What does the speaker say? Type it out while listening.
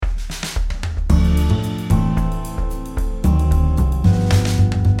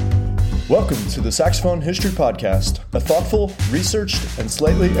Welcome to the Saxophone History Podcast, a thoughtful, researched, and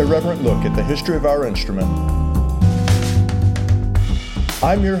slightly irreverent look at the history of our instrument.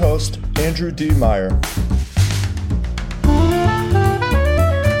 I'm your host, Andrew D. Meyer.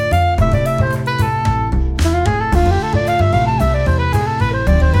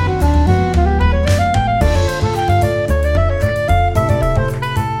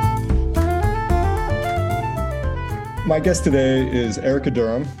 My guest today is Erika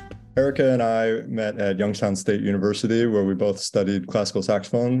Durham. Erika and I met at Youngstown State University, where we both studied classical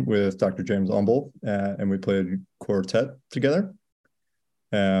saxophone with Dr. James Umble, and we played quartet together.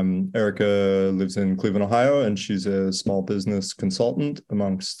 Erika lives in Cleveland, Ohio, and she's a small business consultant,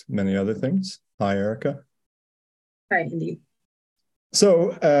 amongst many other things. Hi, Erika. Hi, Andy.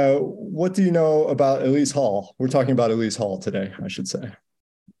 So what do you know about Elise Hall? We're talking about Elise Hall today, I should say.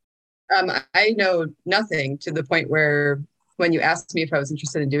 I know nothing, to the point where when you asked me if I was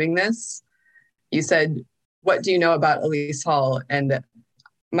interested in doing this, you said, "What do you know about Elise Hall?" And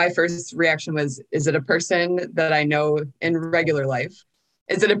my first reaction was, is it a person that I know in regular life?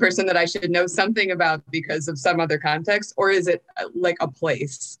 Is it a person that I should know something about because of some other context? Or is it like a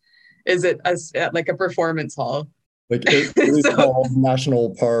place? Is it like a performance hall? Like Elise Hall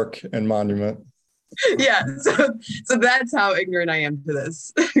National Park and Monument. Yeah, so that's how ignorant I am to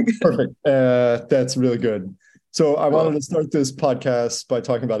this. Perfect. That's really good. So I wanted to start this podcast by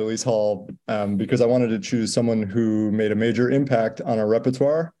talking about Elise Hall because I wanted to choose someone who made a major impact on our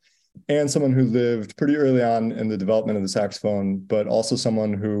repertoire and someone who lived pretty early on in the development of the saxophone, but also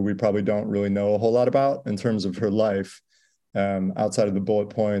someone who we probably don't really know a whole lot about in terms of her life outside of the bullet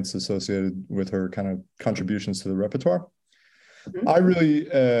points associated with her kind of contributions to the repertoire.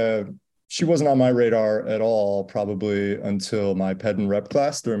 Mm-hmm. She wasn't on my radar at all, probably until my ped and rep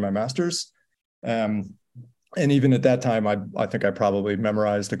class during my master's. And even at that time, I think I probably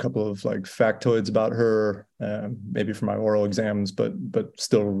memorized a couple of like factoids about her, maybe from my oral exams, but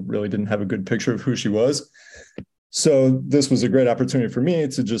still really didn't have a good picture of who she was. So this was a great opportunity for me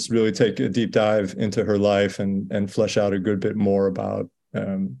to just really take a deep dive into her life and flesh out a good bit more about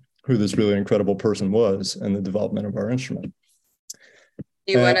who this really incredible person was and the development of our instrument.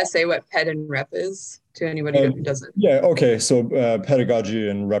 Do you want to say what ped and rep is to anybody who doesn't? Yeah, okay. So pedagogy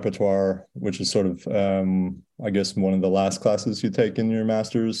and repertoire, which is sort of, I guess, one of the last classes you take in your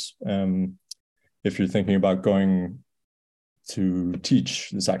master's, if you're thinking about going to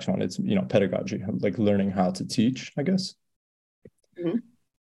teach the saxophone. It's, pedagogy, like learning how to teach, I guess. Mm-hmm.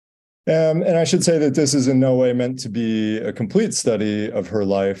 And I should say that this is in no way meant to be a complete study of her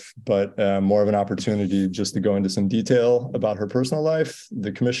life, but more of an opportunity just to go into some detail about her personal life,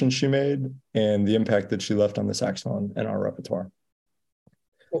 the commissions she made, and the impact that she left on the saxophone and our repertoire.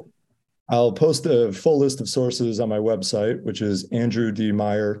 Cool. I'll post a full list of sources on my website, which is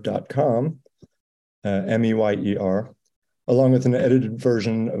andrewdmeyer.com, MEYER, along with an edited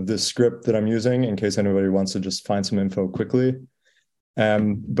version of this script that I'm using in case anybody wants to just find some info quickly.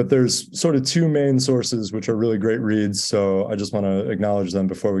 But there's sort of two main sources which are really great reads, so I just want to acknowledge them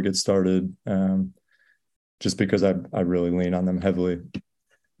before we get started, just because I really lean on them heavily.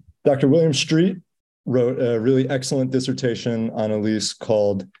 Dr. William Street wrote a really excellent dissertation on Elise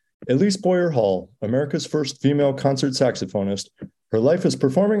called Elise Boyer Hall, America's First Female Concert Saxophonist, Her Life as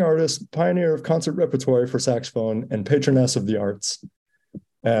Performing Artist, Pioneer of Concert Repertoire for Saxophone, and Patroness of the Arts.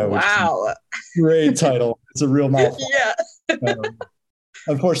 Wow. Great title. It's a real mouthful. Yeah.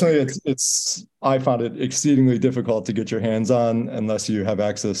 Unfortunately, I found it exceedingly difficult to get your hands on unless you have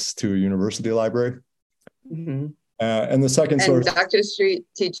access to a university library. Mm-hmm. And the second source. And Dr. Street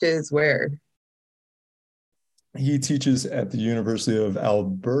teaches where? He teaches at the University of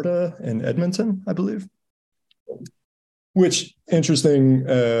Alberta in Edmonton, I believe. Which, interesting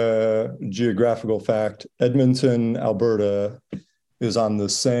geographical fact, Edmonton, Alberta is on the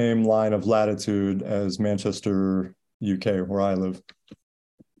same line of latitude as Manchester, UK, where I live.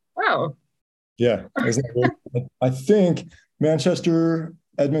 Wow. Yeah. I think Manchester,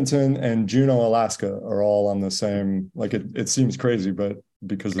 Edmonton, and Juneau, Alaska are all on the same, like it seems crazy, but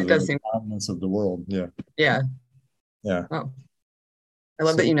because of the dominance of the world. Yeah. Yeah. Yeah. Oh. I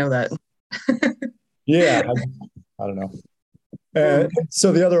love that you know that. Yeah. I don't know.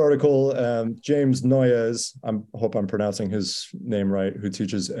 So the other article, James Noyes, I hope I'm pronouncing his name right, who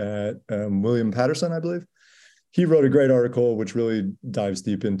teaches at William Patterson, I believe. He wrote a great article which really dives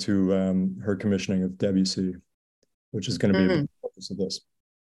deep into her commissioning of Debussy, which is going to be a big focus of this.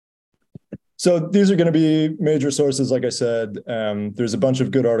 So these are going to be major sources, like I said. There's a bunch of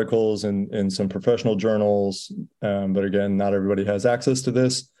good articles in some professional journals, but again, not everybody has access to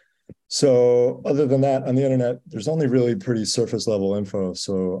this. So other than that, on the internet, there's only really pretty surface level info.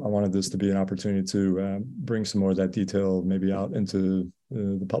 So I wanted this to be an opportunity to bring some more of that detail maybe out into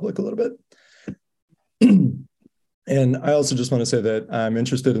the public a little bit. And I also just want to say that I'm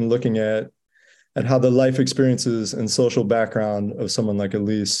interested in looking at how the life experiences and social background of someone like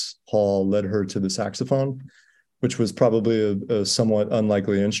Elise Hall led her to the saxophone, which was probably a somewhat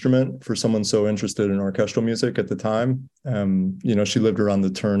unlikely instrument for someone so interested in orchestral music at the time. She lived around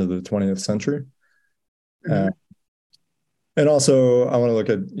the turn of the 20th century. Mm-hmm. And also I want to look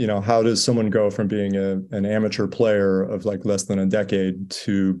at, how does someone go from being an amateur player of like less than a decade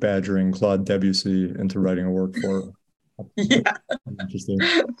to badgering Claude Debussy into writing a work for? Yeah. Interesting.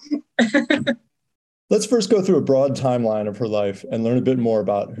 Let's first go through a broad timeline of her life and learn a bit more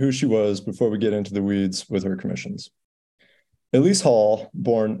about who she was before we get into the weeds with her commissions. Elise Hall,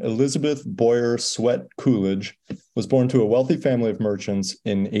 born Elizabeth Boyer Sweat Coolidge, was born to a wealthy family of merchants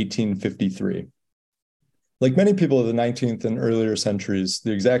in 1853. Like many people of the 19th and earlier centuries,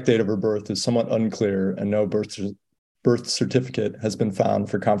 the exact date of her birth is somewhat unclear and no birth certificate has been found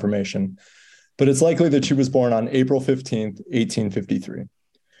for confirmation, but it's likely that she was born on April 15th, 1853.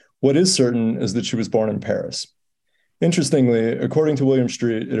 What is certain is that she was born in Paris. Interestingly, according to William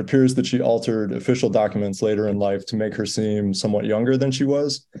Street, it appears that she altered official documents later in life to make her seem somewhat younger than she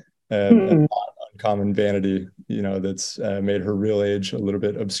was, and uncommon vanity, that's made her real age a little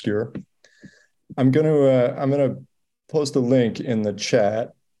bit obscure. I'm gonna post a link in the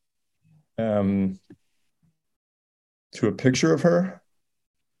chat to a picture of her.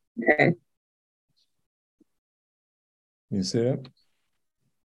 Okay. You see it?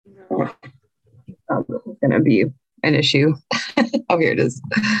 No. It's going to be an issue. Oh, here it is.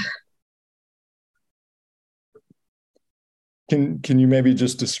 Can you maybe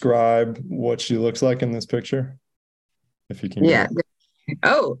just describe what she looks like in this picture? If you can. Yeah.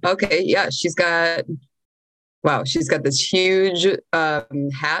 Oh, okay. Yeah. She's got this huge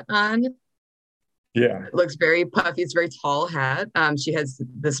hat on. Yeah. It looks very puffy. It's a very tall hat. She has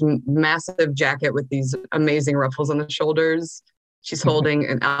this massive jacket with these amazing ruffles on the shoulders. She's holding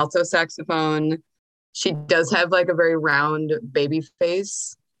an alto saxophone. She does have like a very round baby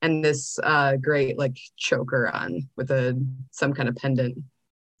face and this great like choker on with some kind of pendant.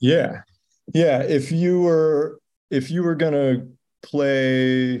 Yeah. Yeah. If you were gonna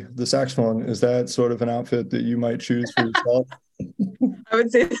play the saxophone, is that sort of an outfit that you might choose for yourself? I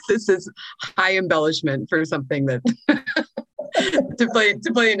would say this is high embellishment for something that to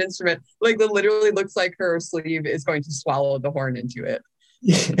play an instrument. Like it literally looks like her sleeve is going to swallow the horn into it.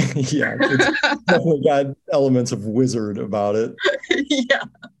 Yeah, it's definitely got elements of wizard about it. Yeah.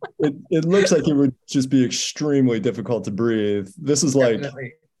 It looks like it would just be extremely difficult to breathe. This is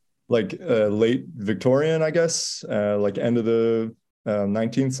Definitely. like late Victorian, I guess, like end of the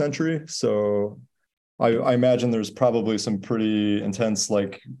 19th century. So I imagine there's probably some pretty intense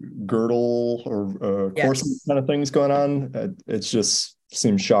like girdle or corset kind of things going on. It just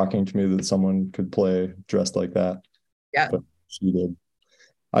seems shocking to me that someone could play dressed like that. Yeah. But she did.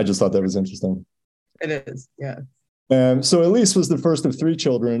 I just thought that was interesting. It is, yeah. So Elise was the first of three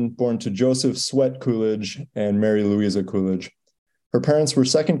children born to Joseph Sweat Coolidge and Mary Louisa Coolidge. Her parents were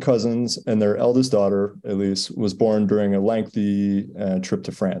second cousins, and their eldest daughter, Elise, was born during a lengthy trip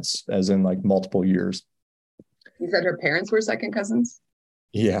to France, as in like multiple years. You said her parents were second cousins?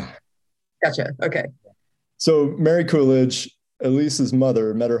 Yeah. Gotcha. Okay. So Mary Coolidge, Elise's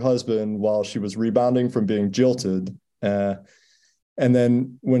mother, met her husband while she was rebounding from being jilted. And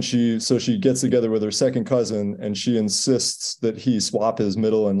then she gets together with her second cousin and she insists that he swap his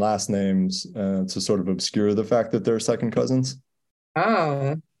middle and last names to sort of obscure the fact that they're second cousins.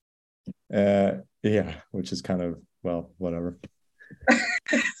 Oh. Yeah, which is kind of, well, whatever.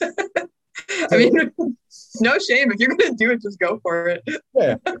 I mean, no shame. If you're going to do it, just go for it.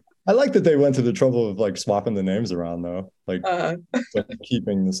 Yeah. I like that they went to the trouble of like swapping the names around though. Like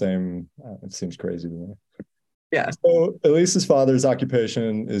keeping the same, it seems crazy to me. Yeah. So Elise's father's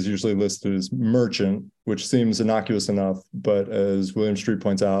occupation is usually listed as merchant, which seems innocuous enough. But as William Street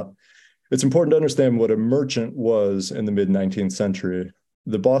points out, it's important to understand what a merchant was in the mid-19th century.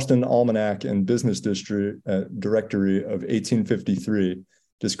 The Boston Almanac and Business Directory of 1853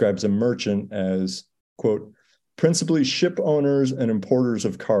 describes a merchant as, quote, principally ship owners and importers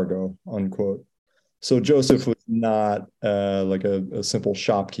of cargo, unquote. So Joseph was not like a simple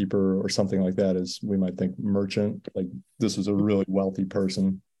shopkeeper or something like that, as we might think merchant. Like this was a really wealthy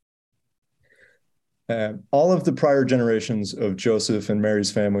person. All of the prior generations of Joseph and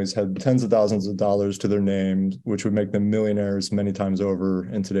Mary's families had tens of thousands of dollars to their names, which would make them millionaires many times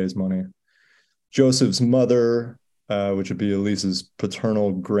over in today's money. Joseph's mother, which would be Elise's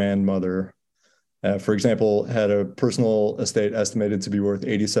paternal grandmother, for example, had a personal estate estimated to be worth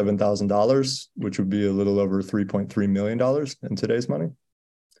 $87,000, which would be a little over $3.3 million in today's money.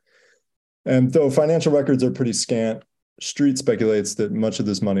 And though financial records are pretty scant, Street speculates that much of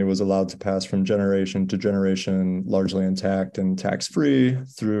this money was allowed to pass from generation to generation, largely intact and tax-free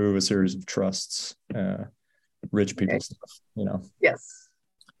through a series of trusts, rich people stuff, you know. Yes.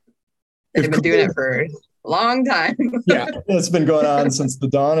 They've been doing it for a long time. Yeah, it's been going on since the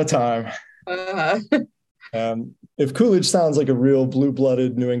dawn of time. If Coolidge sounds like a real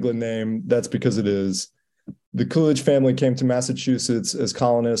blue-blooded New England name, that's because it is. The Coolidge family came to Massachusetts as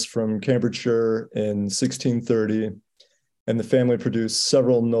colonists from Cambridgeshire in 1630, and the family produced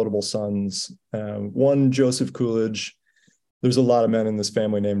several notable sons. One, Joseph Coolidge. There's a lot of men in this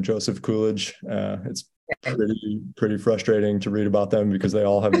family named Joseph Coolidge. It's pretty frustrating to read about them because they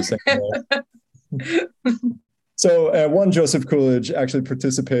all have the same name. So one, Joseph Coolidge, actually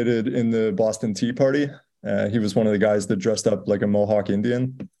participated in the Boston Tea Party. He was one of the guys that dressed up like a Mohawk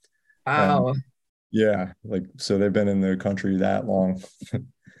Indian. Wow. Yeah, so they've been in the country that long.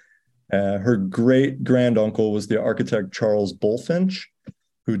 Her great-granduncle was the architect Charles Bulfinch,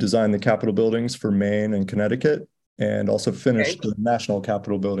 who designed the Capitol buildings for Maine and Connecticut, and also finished the National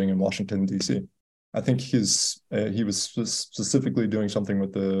Capitol building in Washington, D.C. I think he was specifically doing something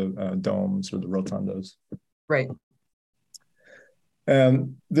with the domes or the rotundas. Right.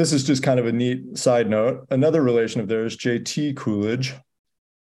 This is just kind of a neat side note. Another relation of theirs, J.T. Coolidge,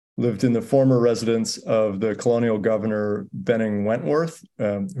 lived in the former residence of the colonial governor Benning Wentworth,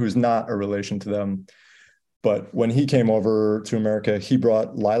 who's not a relation to them. But when he came over to America, he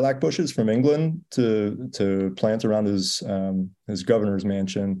brought lilac bushes from England to plant around his governor's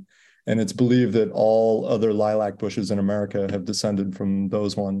mansion. And it's believed that all other lilac bushes in America have descended from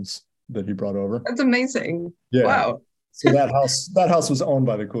those ones that he brought over. That's amazing. Yeah. Wow. So that house was owned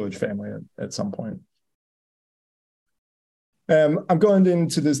by the Coolidge family at some point. I'm going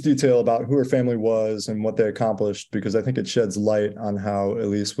into this detail about who her family was and what they accomplished because I think it sheds light on how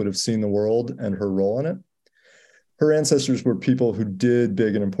Elise would have seen the world and her role in it. Her ancestors were people who did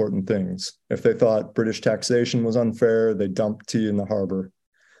big and important things. If they thought British taxation was unfair, they dumped tea in the harbor.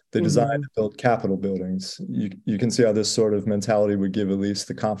 They designed and built Capitol buildings. You can see how this sort of mentality would give Elise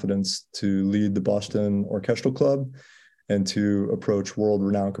the confidence to lead the Boston Orchestral Club and to approach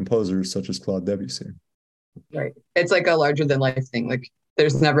world-renowned composers such as Claude Debussy. Right. It's like a larger than life thing. Like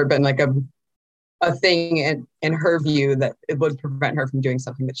there's never been like a thing in her view that it would prevent her from doing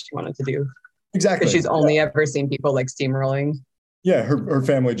something that she wanted to do. Exactly. Because she's only ever seen people like steamrolling. Yeah, her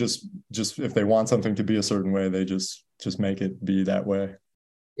family just if they want something to be a certain way, they just make it be that way.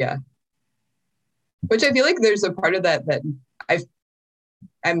 Yeah. Which I feel like there's a part of that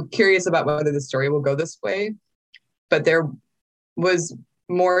I'm curious about whether the story will go this way, but there was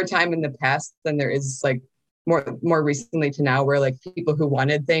more time in the past than there is like more recently to now where like people who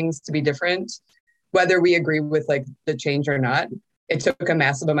wanted things to be different, whether we agree with like the change or not, it took a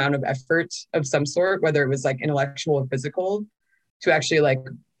massive amount of effort of some sort, whether it was like intellectual or physical, to actually like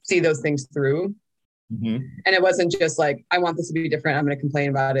see those things through. Mm-hmm. And it wasn't just like, I want this to be different, I'm going to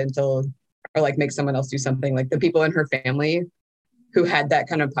complain about it or like make someone else do something. Like the people in her family who had that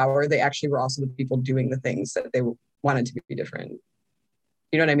kind of power, they actually were also the people doing the things that they wanted to be different.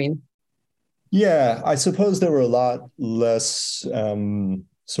 You know what I mean? Yeah, I suppose there were a lot less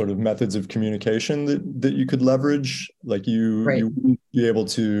sort of methods of communication that you could leverage. Like you wouldn't be able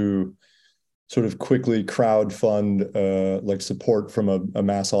to sort of quickly crowdfund like support from a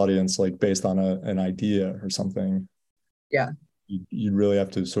mass audience, like based on an idea or something. Yeah. You'd really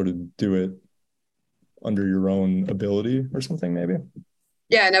have to sort of do it under your own ability or something, maybe.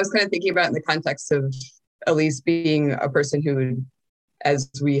 Yeah, and I was kind of thinking about it in the context of Elise being a person who, as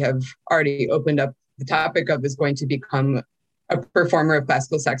we have already opened up the topic of, is going to become a performer of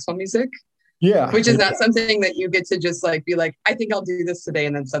classical saxophone music. Yeah. Which is not something that you get to just like be like, I think I'll do this today,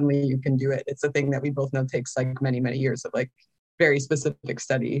 and then suddenly you can do it. It's a thing that we both know takes like many, many years of like very specific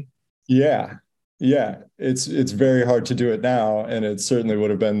study. Yeah. Yeah. It's very hard to do it now. And it certainly would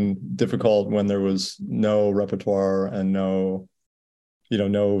have been difficult when there was no repertoire and no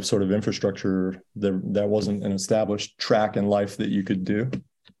sort of infrastructure. That wasn't an established track in life that you could do.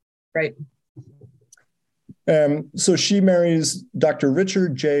 Right. So she marries Dr.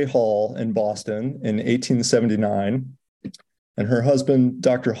 Richard J. Hall in Boston in 1879. And her husband,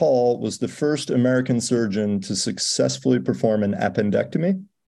 Dr. Hall, was the first American surgeon to successfully perform an appendectomy.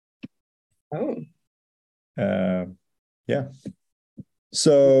 Oh. Yeah.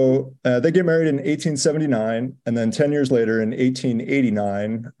 So they get married in 1879, and then 10 years later, in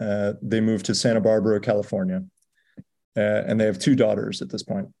 1889, they moved to Santa Barbara, California. and they have two daughters at this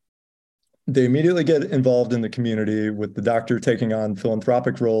point. They immediately get involved in the community, with the doctor taking on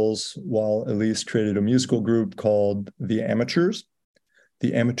philanthropic roles, while Elise created a musical group called The Amateurs.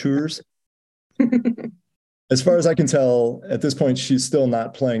 The Amateurs. As far as I can tell, at this point, she's still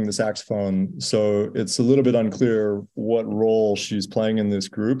not playing the saxophone. So it's a little bit unclear what role she's playing in this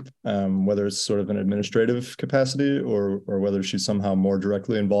group, whether it's sort of an administrative capacity or whether she's somehow more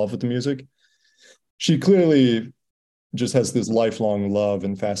directly involved with the music. She clearly just has this lifelong love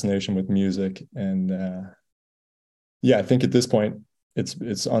and fascination with music. And yeah, I think at this point,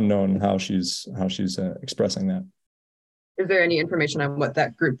 it's unknown how she's expressing that. Is there any information on what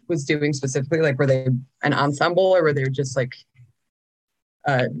that group was doing specifically? Like, were they an ensemble, or were they just like,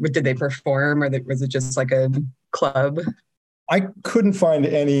 did they perform, or was it just like a club? I couldn't find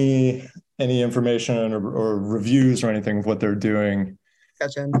any information or reviews or anything of what they're doing.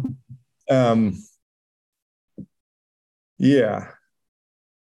 Gotcha. Yeah.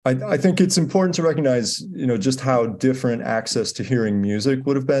 I think it's important to recognize, just how different access to hearing music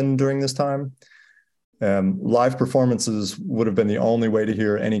would have been during this time. Live performances would have been the only way to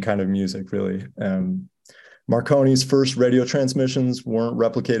hear any kind of music, really. Marconi's first radio transmissions weren't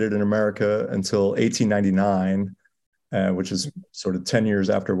replicated in America until 1899, which is sort of 10 years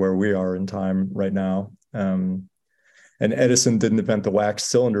after where we are in time right now. And Edison didn't invent the wax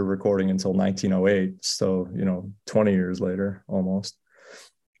cylinder recording until 1908. So, 20 years later, almost.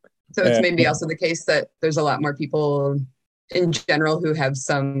 So it's maybe also the case that there's a lot more people in general who have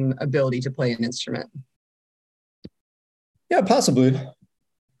some ability to play an instrument. Yeah, possibly.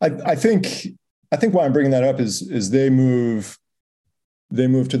 I think why I'm bringing that up is they move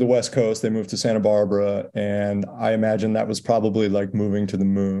to the West Coast, they move to Santa Barbara, and I imagine that was probably like moving to the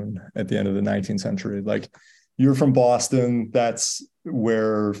moon at the end of the 19th century. Like, you're from Boston, that's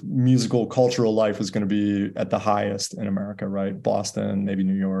where musical cultural life is going to be at the highest in America, right? Boston, maybe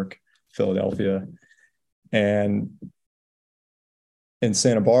New York, Philadelphia. And in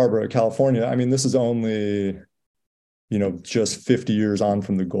Santa Barbara, California, I mean, this is only, just 50 years on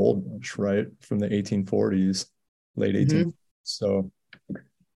from the gold rush, right? From the 1840s, late 1840s. So,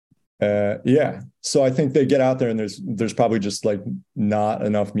 yeah. So I think they get out there and there's probably just like not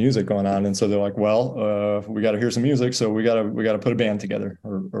enough music going on. And so they're like, well, we got to hear some music. So we got to put a band together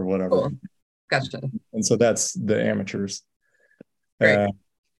or whatever. Cool. Gotcha. And so that's the Amateurs. Great.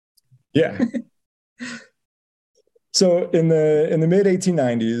 Yeah. So in the mid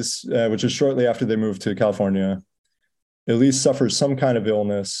 1890s, which is shortly after they moved to California, Elise suffers some kind of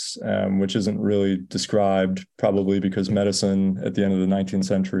illness, which isn't really described, probably because medicine at the end of the 19th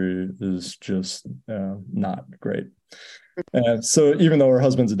century is just not great. So even though her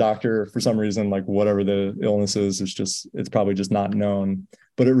husband's a doctor, for some reason, like whatever the illness is, it's probably just not known.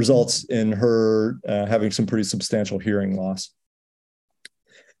 But it results in her having some pretty substantial hearing loss.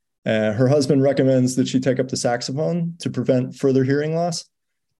 Her husband recommends that she take up the saxophone to prevent further hearing loss.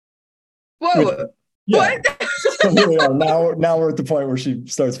 Whoa! What? So here we are. Now we're at the point where she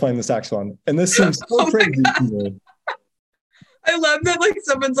starts playing the saxophone, and this seems so crazy to me. I love that, like,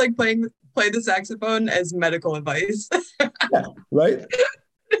 someone's like play the saxophone as medical advice. Yeah, right?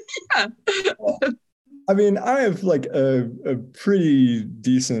 Yeah. I mean, I have like a pretty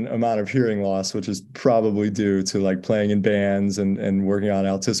decent amount of hearing loss, which is probably due to like playing in bands and working on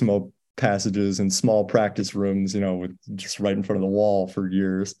altissimo passages in small practice rooms, with just right in front of the wall for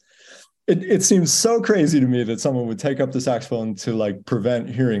years. It seems so crazy to me that someone would take up the saxophone to like prevent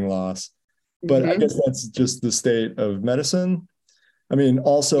hearing loss, but I guess that's just the state of medicine. I mean,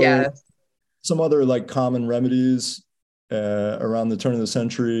 also some other like common remedies around the turn of the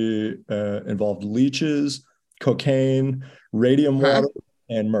century involved leeches, cocaine, radium water,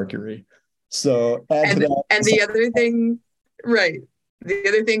 and mercury. So the other thing, right? The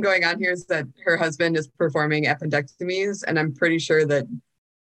other thing going on here is that her husband is performing appendectomies, and I'm pretty sure that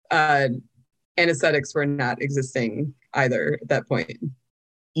anesthetics were not existing either at that point.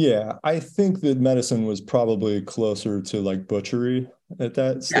 Yeah, I think that medicine was probably closer to like butchery at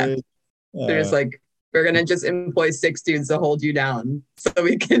that stage. They're just like, we're going to just employ 6 dudes to hold you down so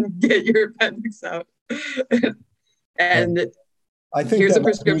we can get your appendix out. And I think here's a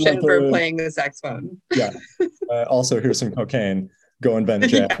prescription for playing the saxophone. Yeah. Also, here's some cocaine. Go invent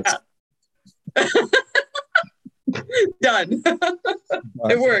jazz. Yeah. Done.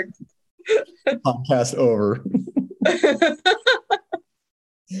 It worked. Podcast over.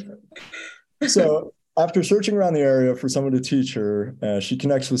 So after searching around the area for someone to teach her, she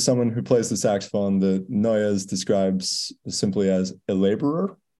connects with someone who plays the saxophone that Noyes describes simply as a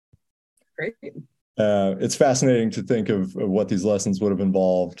laborer. Great. It's fascinating to think of what these lessons would have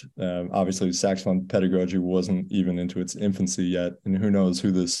involved. Obviously, saxophone pedagogy wasn't even into its infancy yet, and who knows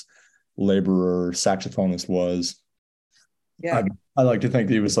who this laborer saxophonist was. Yeah. I like to think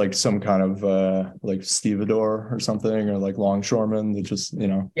that he was like some kind of like stevedore or something, or like longshoreman that just,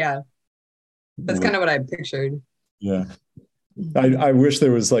 Yeah. That's kind of what I pictured. Yeah. I wish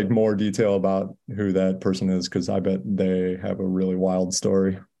there was like more detail about who that person is, because I bet they have a really wild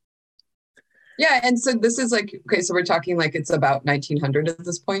story. Yeah. And so this is like, okay, so we're talking like it's about 1900 at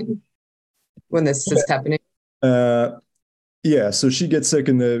this point when this is happening. Yeah, so she gets sick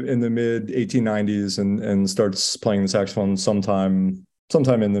in the mid 1890s and starts playing the saxophone sometime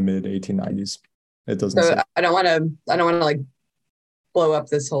in the mid 1890s. It doesn't So say. I don't want to like blow up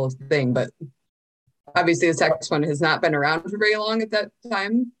this whole thing, but obviously the saxophone has not been around for very long at that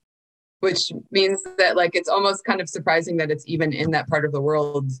time, which means that like it's almost kind of surprising that it's even in that part of the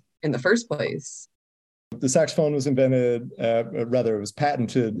world in the first place. The saxophone was invented, rather, it was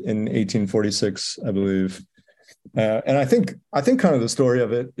patented in 1846, I believe. And I think kind of the story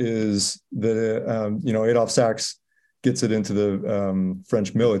of it is that Adolphe Sax gets it into the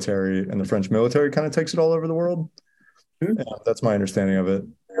French military, and the French military kind of takes it all over the world. That's my understanding of it.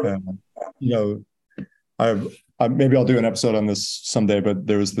 Maybe I'll do an episode on this someday, but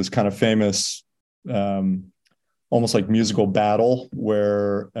there was this kind of famous, almost like musical battle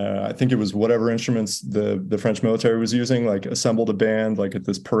where I think it was whatever instruments the French military was using, like assembled a band like at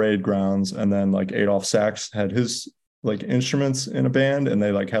this parade grounds, and then like Adolphe Sax had his like instruments in a band, and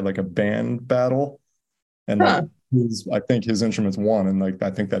they like had like a band battle, and like I think his instruments won, and like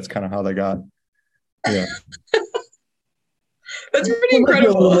I think that's kind of how they got. Yeah. That's pretty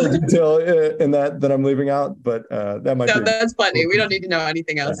incredible. A little more detail in that I'm leaving out, but that might be. That's plenty. We don't need to know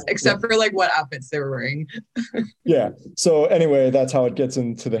anything else except for like what outfits they were wearing. Yeah. So anyway, that's how it gets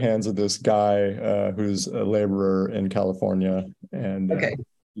into the hands of this guy who's a laborer in California, and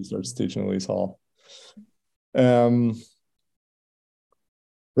he starts teaching Elise Hall. Right.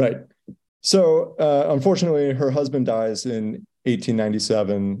 So unfortunately, her husband dies in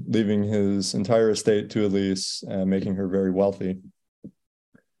 1897, leaving his entire estate to Elise, making her very wealthy,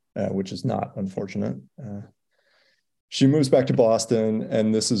 which is not unfortunate. She moves back to Boston,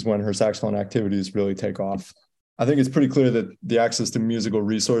 and this is when her saxophone activities really take off. I think it's pretty clear that the access to musical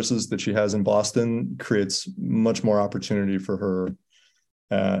resources that she has in Boston creates much more opportunity for her.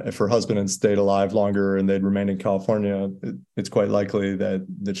 If her husband had stayed alive longer and they'd remained in California, it's quite likely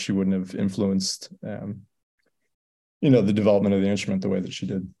that she wouldn't have influenced the development of the instrument the way that she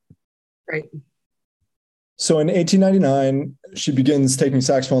did. Right. So in 1899, she begins taking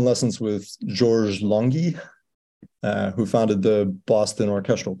saxophone lessons with Georges Longuy, who founded the Boston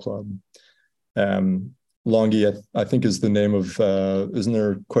Orchestral Club. Longuy, I think, is the name of, isn't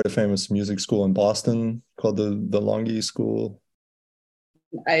there quite a famous music school in Boston called the Longuy School?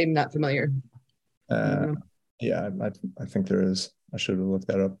 I'm not familiar. Yeah, I think there is. I should have looked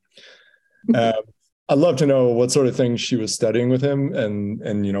that up. I'd love to know what sort of things she was studying with him, and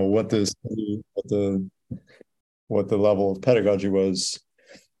what the level of pedagogy was.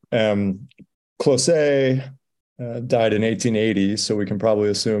 Closet died in 1880, so we can probably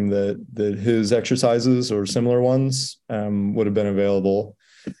assume that his exercises or similar ones would have been available,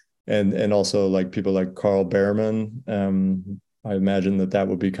 and also like people like Carl Behrman. I imagine that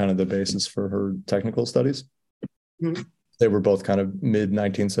would be kind of the basis for her technical studies. Mm-hmm. They were both kind of mid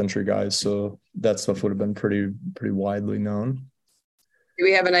 19th century guys, so that stuff would have been pretty widely known. Do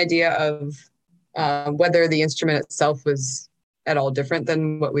we have an idea of whether the instrument itself was at all different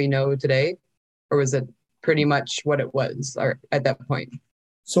than what we know today, or was it pretty much what it was at that point?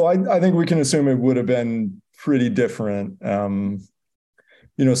 So I think we can assume it would have been pretty different.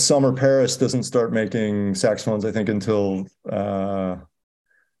 Summer Paris doesn't start making saxophones, I think, until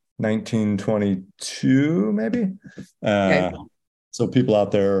 1922, maybe. So people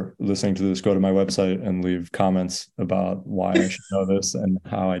out there listening to this, go to my website and leave comments about why I should know this and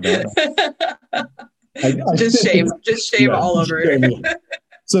how I don't know. Just shame all over.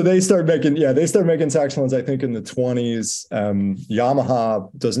 So they start making saxophones, I think, in the 20s. Yamaha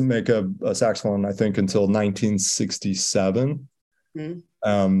doesn't make a saxophone, I think, until 1967. Mm-hmm.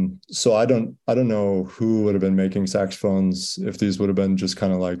 So I don't know who would have been making saxophones, if these would have been just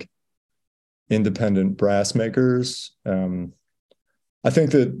kind of like independent brass makers. I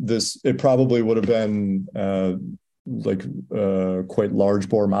think that it probably would have been quite large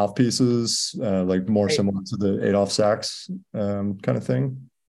bore mouthpieces, like more similar to the Adolphe Sax kind of thing.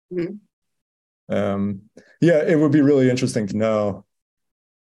 Mm-hmm. It would be really interesting to know.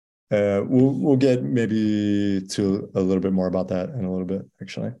 We'll get maybe to a little bit more about that in a little bit,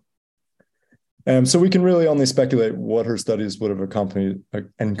 actually. So we can really only speculate what her studies would have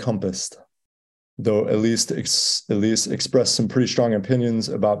encompassed, though Elise expressed some pretty strong opinions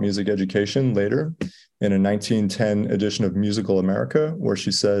about music education later in a 1910 edition of Musical America, where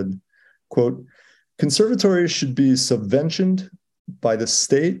she said, quote, "Conservatories should be subventioned by the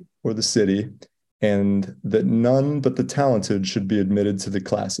state or the city, and that none but the talented should be admitted to the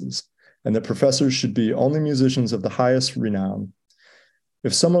classes, and that professors should be only musicians of the highest renown.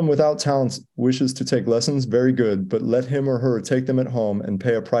 If someone without talents wishes to take lessons, very good, but let him or her take them at home and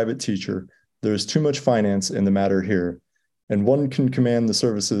pay a private teacher. There is too much finance in the matter here, and one can command the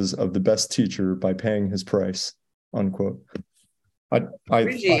services of the best teacher by paying his price," unquote.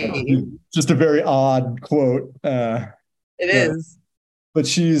 Just a very odd quote. It is. But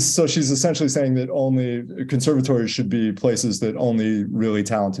she's essentially saying that only conservatories should be places that only really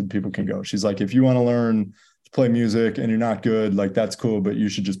talented people can go. She's like, if you want to learn to play music and you're not good, like that's cool, but you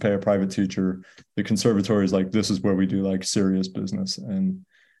should just pay a private teacher. The conservatory is like, this is where we do like serious business. And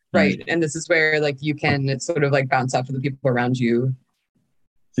right. And this is where like you can sort of like bounce off of the people around you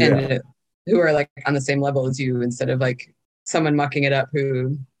and who are like on the same level as you, instead of like someone mucking it up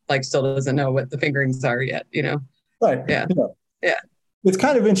who like still doesn't know what the fingerings are yet, you know? Right. Yeah. Yeah. It's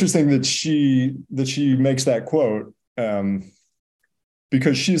kind of interesting that she makes that quote,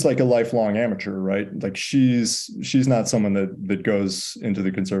 because she's like a lifelong amateur, right? Like she's not someone that goes into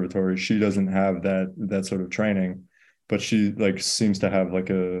the conservatory. She doesn't have that sort of training, but she like seems to have like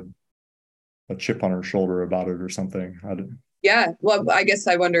a chip on her shoulder about it or something. Yeah. Well, I guess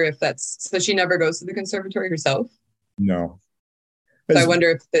I wonder if so she never goes to the conservatory herself? No. So I wonder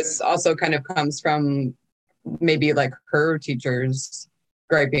if this also kind of comes from maybe like her teachers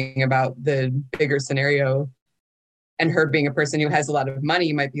griping about the bigger scenario, and her being a person who has a lot of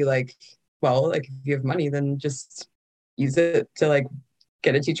money might be like, well, like if you have money, then just use it to like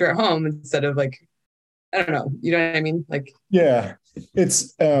get a teacher at home instead of like, I don't know, you know what I mean? Like, yeah,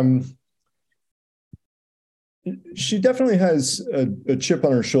 it's she definitely has a chip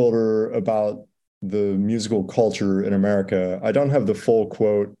on her shoulder about the musical culture in America. I don't have the full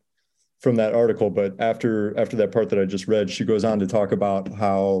quote from that article, but after that part that I just read, she goes on to talk about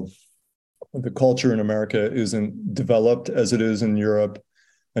how the culture in America isn't developed as it is in Europe.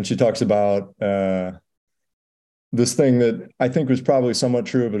 And she talks about this thing that I think was probably somewhat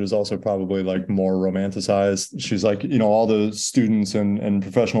true, but is also probably like more romanticized. She's like, you know, all the students and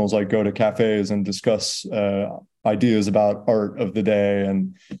professionals like go to cafes and discuss ideas about art of the day.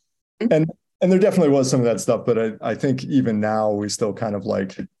 And there definitely was some of that stuff, but I think even now we still kind of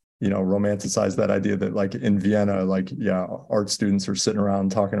like, you know, romanticize that idea that like in Vienna, like, yeah, art students are sitting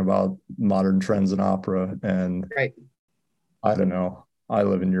around talking about modern trends in opera. And right. I don't know. I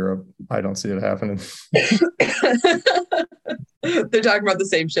live in Europe. I don't see it happening. They're talking about the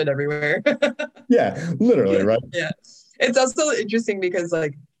same shit everywhere. Yeah, literally, right? Yeah. It's also interesting because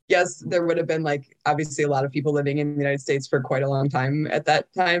like, yes, there would have been like obviously a lot of people living in the United States for quite a long time at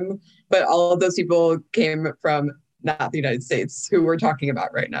that time, but all of those people came from not the United States who we're talking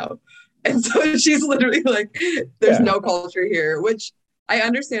about right now. And so she's literally like, there's no culture here, which I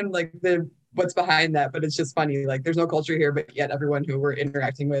understand like what's behind that, but it's just funny. Like there's no culture here, but yet everyone who we're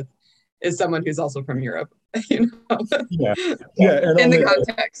interacting with is someone who's also from Europe, you know? Yeah. And in the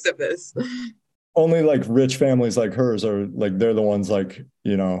context of this. Only like rich families like hers are like, they're the ones like,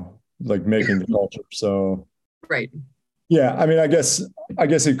 you know, like making the culture. So. Right. Yeah. I mean, I guess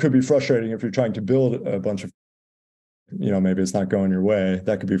it could be frustrating if you're trying to build a bunch of, you know, maybe it's not going your way.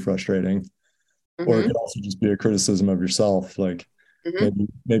 That could be frustrating. Mm-hmm. Or it could also just be a criticism of yourself. Like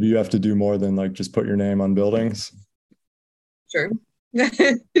maybe you have to do more than like just put your name on buildings. Sure.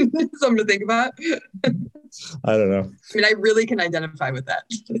 Something to think about. I don't know. I mean, I really can identify with that.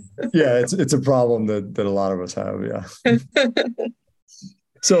 Yeah, it's a problem that a lot of us have. Yeah.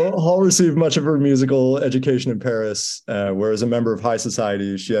 So Hall received much of her musical education in Paris, where as a member of high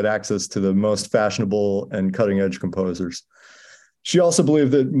society, she had access to the most fashionable and cutting-edge composers. She also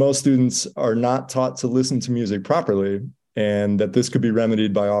believed that most students are not taught to listen to music properly, and that this could be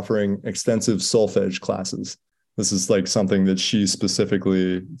remedied by offering extensive solfege classes. This is like something that she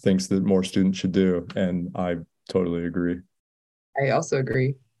specifically thinks that more students should do, and I totally agree. I also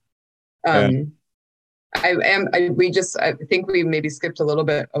agree. I think we maybe skipped a little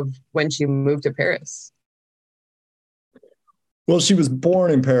bit of when she moved to Paris. Well, she was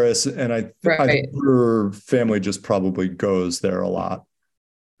born in Paris, and I think her family just probably goes there a lot.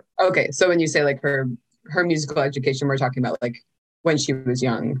 Okay, so when you say like her musical education, we're talking about like when she was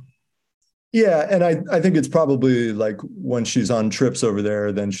young. Yeah, and I think it's probably like when she's on trips over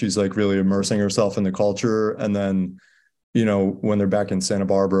there, then she's like really immersing herself in the culture, and then, you know, when they're back in Santa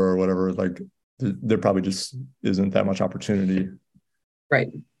Barbara or whatever, like there probably just isn't that much opportunity. Right.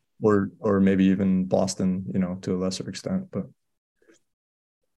 Or maybe even Boston, to a lesser extent. But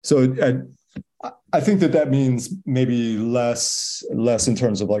so I think that means maybe less in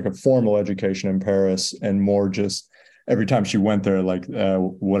terms of like a formal education in Paris, and more just every time she went there, like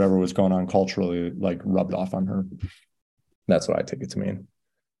whatever was going on culturally, like rubbed off on her. That's what I take it to mean.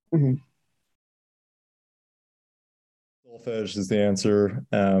 Mm-hmm. Solfege is the answer,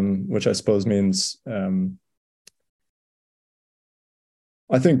 which I suppose means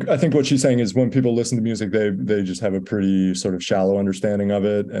I think what she's saying is when people listen to music, they just have a pretty sort of shallow understanding of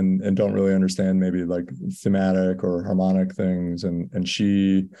it, and don't really understand maybe like thematic or harmonic things. And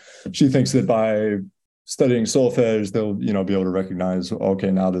she thinks that by studying solfege, they'll be able to recognize,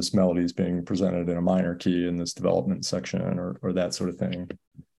 okay, now this melody is being presented in a minor key in this development section, or that sort of thing.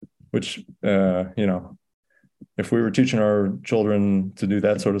 Which if we were teaching our children to do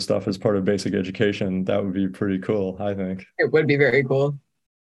that sort of stuff as part of basic education, that would be pretty cool, I think. It would be very cool.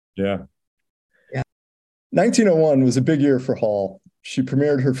 Yeah. Yeah. 1901 was a big year for Hall. She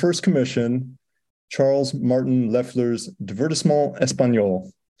premiered her first commission, Charles Martin Loeffler's Divertissement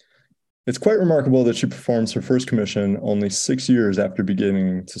Espagnol. It's quite remarkable that she performs her first commission only 6 years after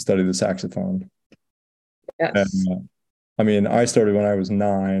beginning to study the saxophone. Yes. I mean, I started when I was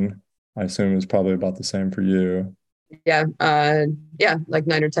 9. I assume it was probably about the same for you. Yeah. Like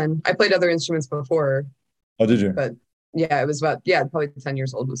 9 or 10. I played other instruments before. Oh, did you? But yeah, it was about, probably 10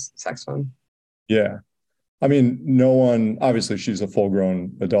 years old was saxophone. Yeah. I mean, no one, obviously she's a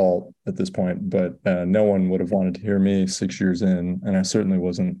full-grown adult at this point, but no one would have wanted to hear me 6 years in, and I certainly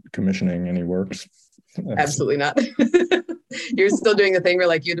wasn't commissioning any works. Absolutely not. You're still doing the thing where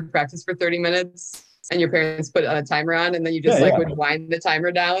like you had to practice for 30 minutes and your parents put a timer on, and then you just would wind the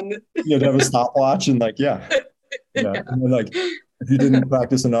timer down. You'd have a stopwatch and yeah. And then, like, if you didn't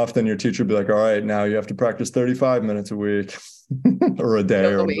practice enough, then your teacher would be like, all right, now you have to practice 35 minutes a week or a day.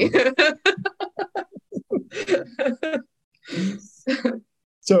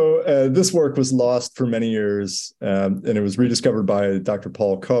 So this work was lost for many years, and it was rediscovered by Dr.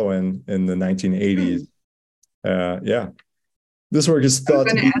 Paul Cohen in the 1980s. This work is thought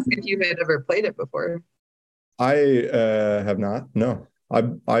to be... I was going to ask if you had ever played it before. I have not. No, I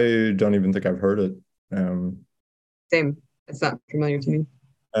don't even think I've heard it. Same. It's not familiar to me.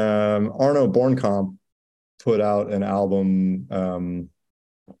 Arno Bornkamp put out an album.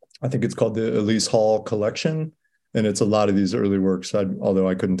 I think it's called the Elise Hall Collection, and it's a lot of these early works. Although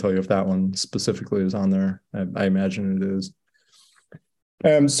I couldn't tell you if that one specifically is on there. I imagine it is.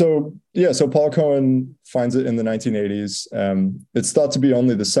 So Paul Cohen finds it in the 1980s. It's thought to be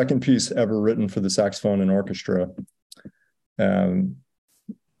only the second piece ever written for the saxophone and orchestra. The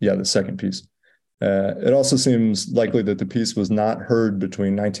second piece. It also seems likely that the piece was not heard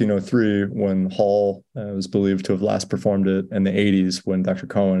between 1903, when Hall was believed to have last performed it, and the 80s, when Dr.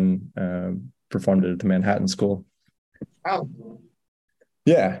 Cohen performed it at the Manhattan School. Oh.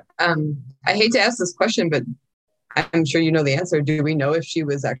 Yeah. I hate to ask this question, but I'm sure you know the answer. Do we know if she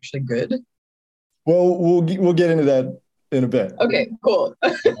was actually good? Well, we'll get into that in a bit. Okay, cool.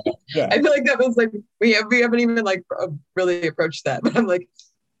 Yeah. I feel like that was like we haven't even like really approached that, but I'm like,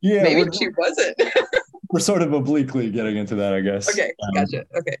 maybe she wasn't. We're sort of obliquely getting into that, I guess. Okay, gotcha.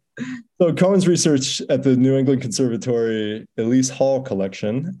 Okay. So Cohen's research at the New England Conservatory Elise Hall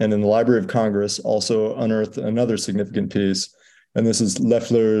collection and in the Library of Congress also unearthed another significant piece, and this is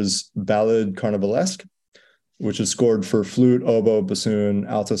Loeffler's Ballade Carnivalesque, which is scored for flute, oboe, bassoon,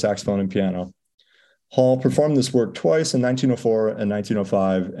 alto saxophone, and piano. Hall performed this work twice in 1904 and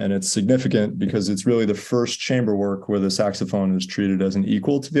 1905, and it's significant because it's really the first chamber work where the saxophone is treated as an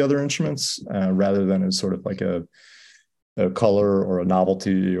equal to the other instruments, rather than as sort of like a color or a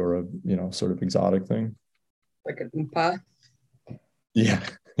novelty or a sort of exotic thing. Like a oompa. Yeah.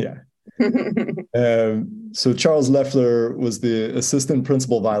 So Charles Loeffler was the assistant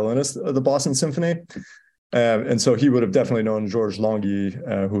principal violinist of the Boston Symphony. And so he would have definitely known Georges Longuy,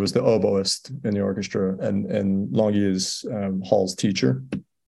 who was the oboist in the orchestra, and Longuy is Hall's teacher.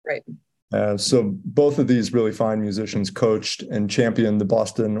 Right. So both of these really fine musicians coached and championed the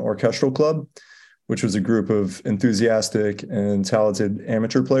Boston Orchestral Club, which was a group of enthusiastic and talented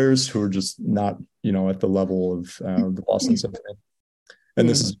amateur players who were just not, at the level of the Boston Symphony. And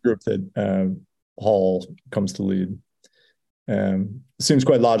this is a group that Hall comes to lead. It seems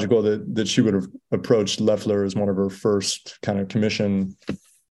quite logical that she would have approached Loeffler as one of her first kind of commission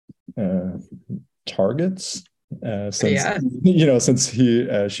targets, since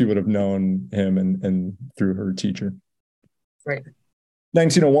she would have known him and through her teacher. Right.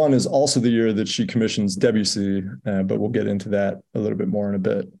 1901 is also the year that she commissions Debussy, but we'll get into that a little bit more in a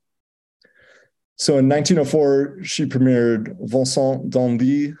bit. So in 1904, she premiered Vincent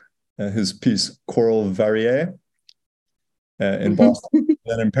d'Indy, his piece Choral Varié, in Boston,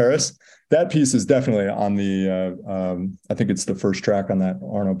 then in Paris. That piece is definitely on the, I think it's the first track on that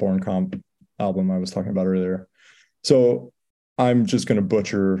Arno Bornkamp album I was talking about earlier. So I'm just going to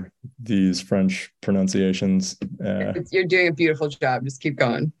butcher these French pronunciations. You're doing a beautiful job. Just keep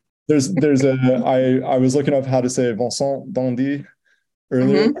going. I was looking up how to say Vincent d'Indy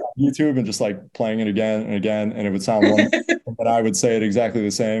earlier on YouTube and just like playing it again and again, and it would sound one, but I would say it exactly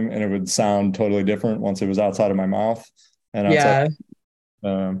the same, and it would sound totally different once it was outside of my mouth. And I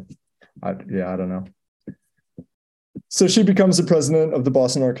don't know. So she becomes the president of the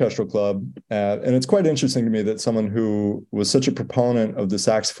Boston Orchestral Club, and it's quite interesting to me that someone who was such a proponent of the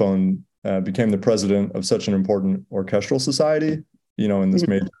saxophone became the president of such an important orchestral society, in this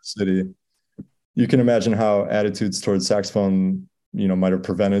major city. You can imagine how attitudes towards saxophone, might have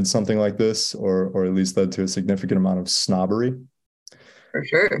prevented something like this, or at least led to a significant amount of snobbery. For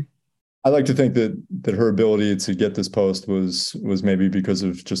sure. I like to think that her ability to get this post was maybe because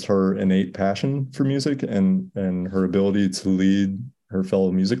of just her innate passion for music and her ability to lead her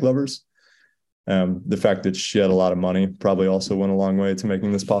fellow music lovers. The fact that she had a lot of money probably also went a long way to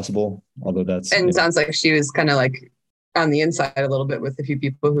making this possible. Although it sounds like she was kind of like on the inside a little bit with a few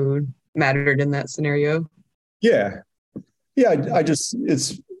people who mattered in that scenario. Yeah. I just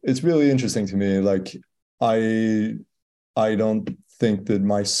it's really interesting to me. Like I don't think that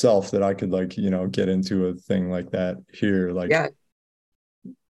myself that I could get into a thing like that here. Like, yeah.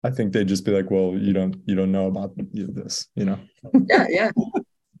 I think they'd just be like, well, you don't know about this, Yeah.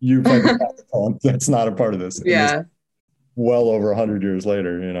 You play the saxophone. That's not a part of this. Yeah. Well over 100 years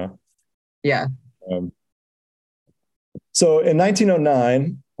later, Yeah. So in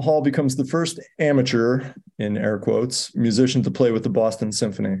 1909, Hall becomes the first amateur, in air quotes, musician to play with the Boston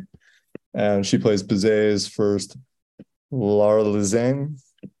Symphony. And she plays Bizet's first L'Arlésienne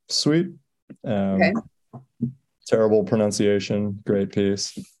suite. Okay. Terrible pronunciation, great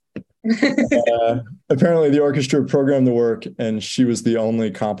piece. Apparently the orchestra programmed the work, and she was the only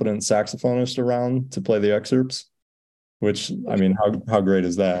competent saxophonist around to play the excerpts, which, I mean, how great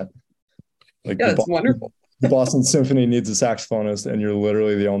is that? It's wonderful. The Boston Symphony needs a saxophonist, and you're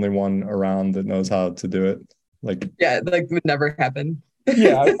literally the only one around that knows how to do it. Would never happen.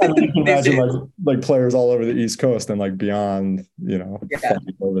 Yeah, I mean, you can imagine like players all over the East Coast and beyond,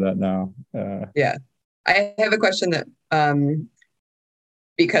 fighting over that now. Yeah, I have a question that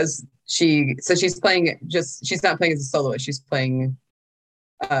because she's playing she's not playing as a soloist. She's playing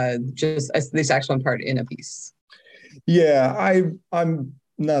just the saxophone part in a piece. Yeah, I'm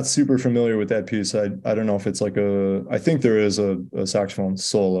not super familiar with that piece. I don't know if it's I think there is a saxophone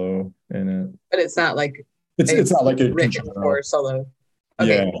solo in it, but it's not like it's not like a written or solo.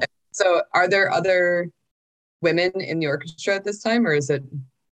 Okay. Yeah. So are there other women in the orchestra at this time, or is it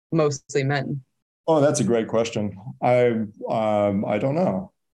mostly men? Oh, that's a great question. I don't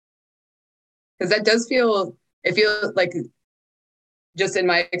know. Because that does feel like, just in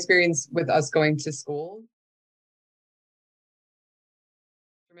my experience with us going to school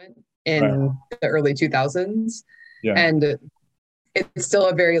in the early 2000s. Yeah. And it's still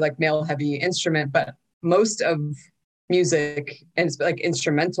a very male heavy instrument, but most of music, and it's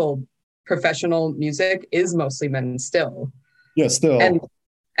instrumental professional music, is mostly men still. Yeah, still. And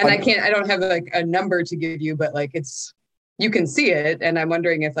I don't have a number to give you, but you can see it. And I'm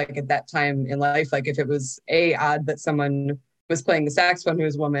wondering if at that time in life, if it was A, odd that someone was playing the saxophone who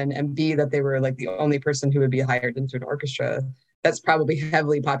was a woman, and B, that they were the only person who would be hired into an orchestra that's probably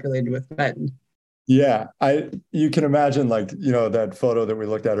heavily populated with men. Yeah, you can imagine that photo that we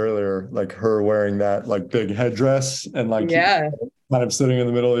looked at earlier, her wearing that big headdress and kind of sitting in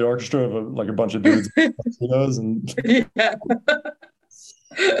the middle of the orchestra of a bunch of dudes and yeah.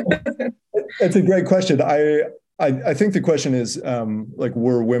 It's a great question. I think the question is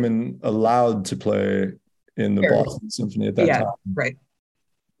were women allowed to play in the Boston Symphony at that time? Right.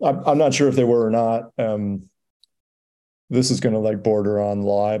 I'm not sure if they were or not. This is going to border on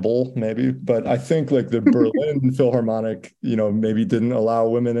libel maybe, but I think the Berlin Philharmonic, maybe didn't allow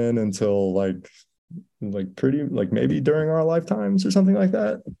women in until pretty maybe during our lifetimes or something like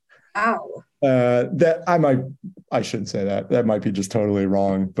that. Wow. I shouldn't say that. That might be just totally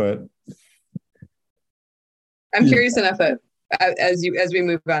wrong, but I'm curious enough that as we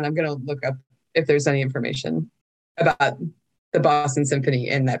move on, I'm going to look up if there's any information about the Boston Symphony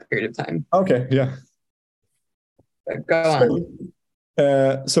in that period of time. Okay. Yeah. Go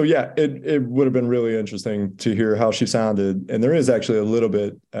on. So yeah, it would have been really interesting to hear how she sounded, and there is actually a little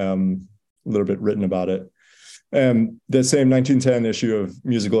bit written about it. The same 1910 issue of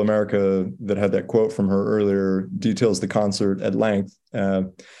Musical America that had that quote from her earlier details the concert at length.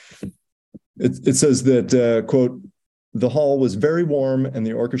 It says that, quote, the hall was very warm and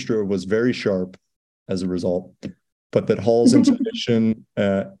the orchestra was very sharp as a result, but that Hall's intonation,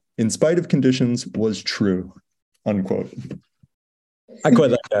 in spite of conditions, was true, unquote. I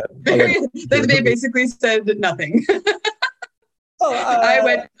quite like that. They basically said nothing. Oh, I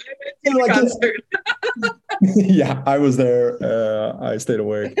went to the concert. Yeah, I was there. I stayed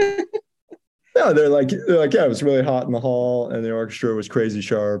awake. No, they're like, yeah, it was really hot in the hall, and the orchestra was crazy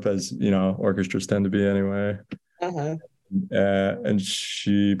sharp, as you know, orchestras tend to be anyway. Uh-huh. And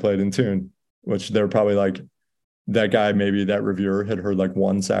she played in tune, which they're probably like, that guy, maybe that reviewer had heard like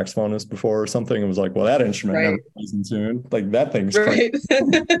one saxophonist before or something, and was like, well, that instrument never plays in tune. Like that thing's crazy.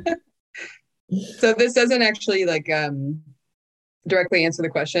 So this doesn't actually like directly answer the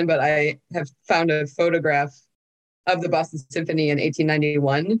question, but I have found a photograph of the Boston Symphony in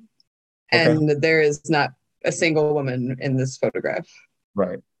 1891, and there is not a single woman in this photograph.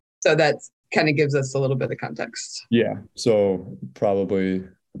 Right. So that kind of gives us a little bit of context. Yeah. So probably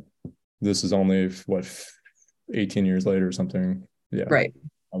this is only, what, 18 years later or something. Yeah. Right.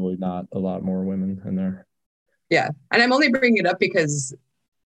 Probably not a lot more women in there. Yeah. And I'm only bringing it up because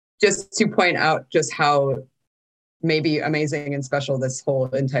just to point out just how maybe amazing and special this whole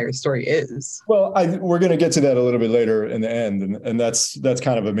entire story is. Well, we're going to get to that a little bit later in the end, and that's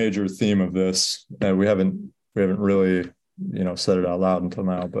kind of a major theme of this. We haven't really, said it out loud until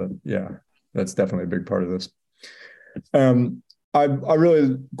now, but yeah, that's definitely a big part of this. I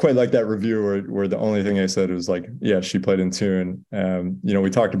really quite like that review where the only thing I said was like, yeah, she played in tune. We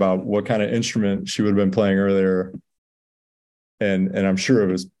talked about what kind of instrument she would have been playing earlier, and I'm sure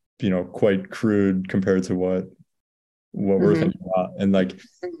it was quite crude compared to what we're thinking about. And like,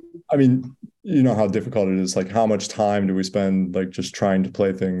 I mean, you know how difficult it is. Like, how much time do we spend like just trying to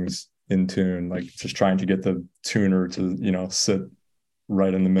play things in tune, like just trying to get the tuner to sit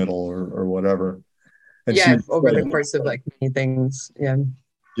right in the middle or whatever. And over the course of like many things.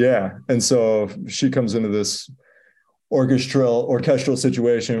 Yeah. And so she comes into this orchestral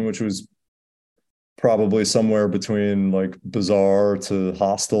situation, which was probably somewhere between like bizarre to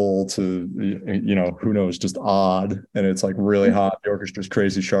hostile to, who knows, just odd. And it's like really hot. The orchestra's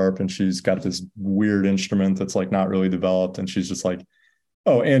crazy sharp. And she's got this weird instrument that's like not really developed. And she's just like,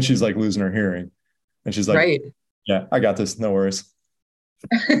 oh, and she's like losing her hearing. And she's like, right. Yeah, I got this. No worries.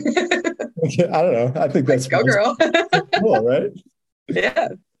 I don't know. I think that's go girl. Cool, right? Yeah.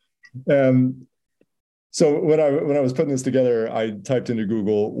 So when I was putting this together, I typed into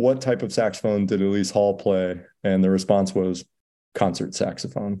Google, what type of saxophone did Elise Hall play? And the response was concert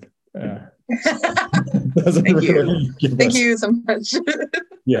saxophone. Thank you so much.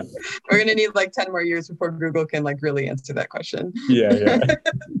 Yeah. We're going to need like 10 more years before Google can like really answer that question. Yeah.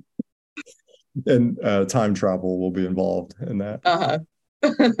 And time travel will be involved in that.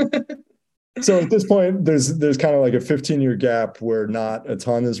 So at this point, there's kind of like a 15-year gap where not a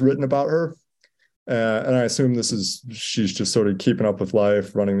ton is written about her. And I assume she's just sort of keeping up with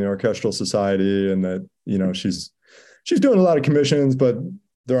life, running the orchestral society, and that, she's doing a lot of commissions, but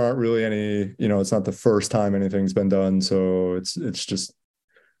there aren't really any, it's not the first time anything's been done. So it's just,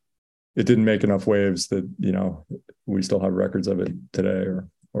 it didn't make enough waves that, we still have records of it today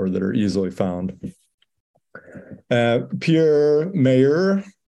or that are easily found. Pierre Meyer,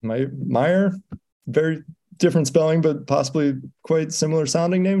 very different spelling, but possibly quite similar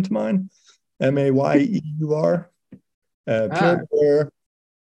sounding name to mine. Mayeur. Pierre Meyer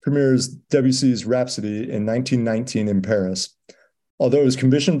premieres Debussy's Rhapsody in 1919 in Paris. Although it was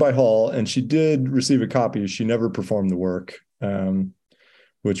commissioned by Hall and she did receive a copy, she never performed the work,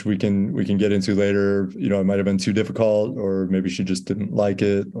 which we can get into later. It might have been too difficult, or maybe she just didn't like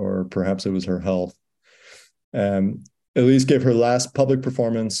it, or perhaps it was her health. Elise gave her last public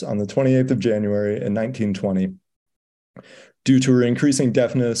performance on the 28th of January in 1920 due to her increasing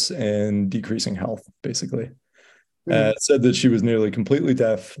deafness and decreasing health, basically. It said that she was nearly completely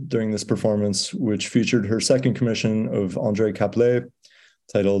deaf during this performance, which featured her second commission of André Caplet,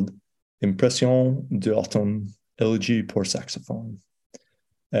 titled Impression d'Automne, Elegy pour saxophone.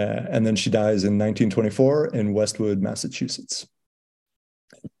 And then she dies in 1924 in Westwood, Massachusetts.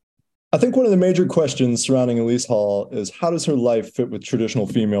 I think one of the major questions surrounding Elise Hall is, how does her life fit with traditional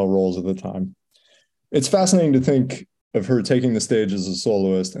female roles of the time? It's fascinating to think of her taking the stage as a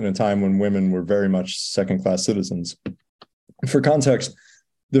soloist in a time when women were very much second-class citizens. For context,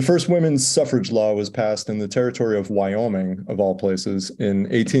 the first women's suffrage law was passed in the territory of Wyoming, of all places, in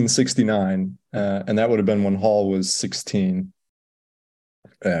 1869, and that would have been when Hall was 16.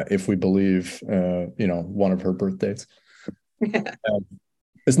 if we believe, one of her birth dates.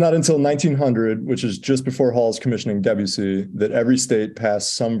 It's not until 1900, which is just before Hall's commissioning Debussy, that every state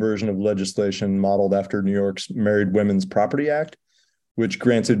passed some version of legislation modeled after New York's Married Women's Property Act, which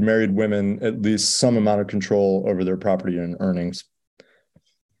granted married women at least some amount of control over their property and earnings.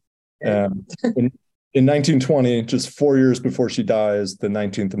 In 1920, just 4 years before she dies, the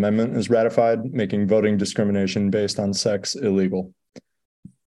 19th Amendment is ratified, making voting discrimination based on sex illegal.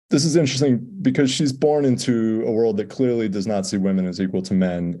 This is interesting because she's born into a world that clearly does not see women as equal to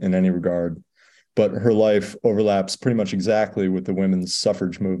men in any regard, but her life overlaps pretty much exactly with the women's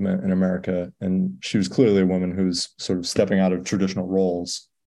suffrage movement in America, and she was clearly a woman who's sort of stepping out of traditional roles,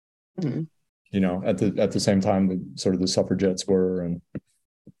 at the same time that sort of the suffragettes were. And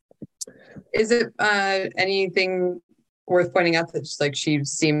is it anything worth pointing out that just like she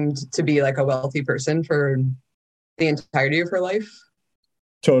seemed to be like a wealthy person for the entirety of her life?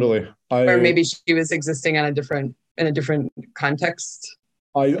 Totally. Or maybe she was existing in a different context.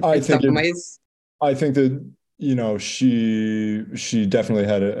 I think that, she definitely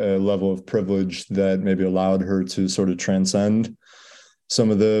had a level of privilege that maybe allowed her to sort of transcend some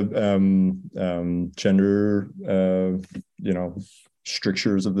of the gender,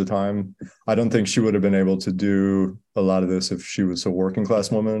 strictures of the time. I don't think she would have been able to do a lot of this if she was a working class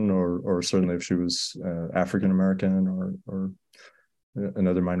woman, or certainly if she was African American or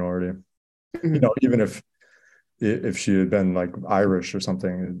another minority. Even if she had been like Irish or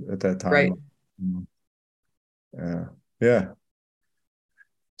something at that time. Right. Yeah.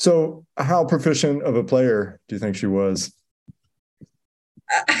 So how proficient of a player do you think she was?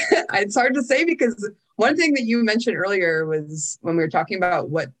 It's hard to say, because one thing that you mentioned earlier was when we were talking about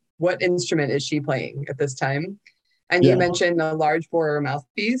what instrument is she playing at this time, and you mentioned a large bore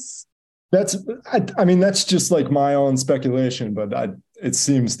mouthpiece. That's just like my own speculation, but it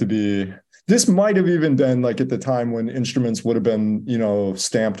seems to be, this might have even been like at the time when instruments would have been,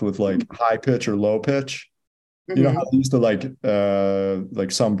 stamped with like high pitch or low pitch. You know how they used to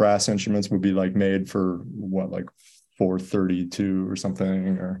like some brass instruments would be like made for like 432 or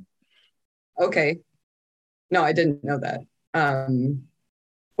something, or. Okay. No, I didn't know that.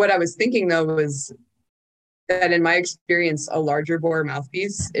 What I was thinking though was that in my experience, a larger bore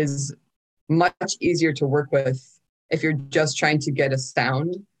mouthpiece is much easier to work with if you're just trying to get a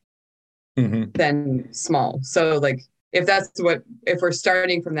sound than small. So like if we're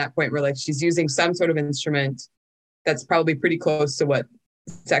starting from that point where like she's using some sort of instrument that's probably pretty close to what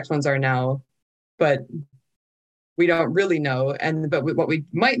saxophones are now, but we don't really know. But what we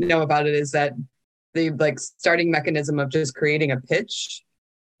might know about it is that the like starting mechanism of just creating a pitch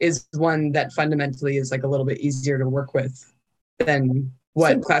is one that fundamentally is like a little bit easier to work with than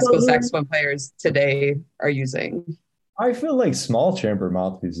what classical saxophone players today are using. I feel like small chamber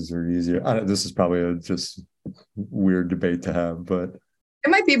mouthpieces are easier. This is probably a just weird debate to have, but it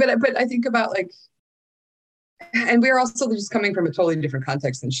might be. But I think about like, and we're also just coming from a totally different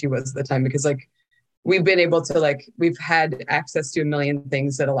context than she was at the time, because like we've been able to like, we've had access to a million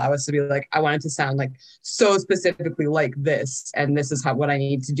things that allow us to be like, I want it to sound like so specifically like this, and this is what I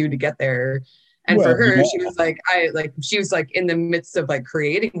need to do to get there. And for her, she was like, she was like in the midst of like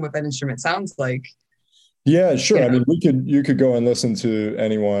creating what that instrument sounds like. Yeah, sure. I mean, you could go and listen to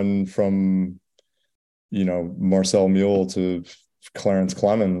anyone from, Marcel Mule to Clarence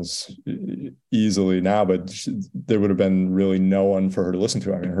Clemens easily now, but there would have been really no one for her to listen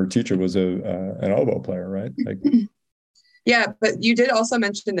to. I mean, her teacher was an oboe player, right? Like, yeah, but you did also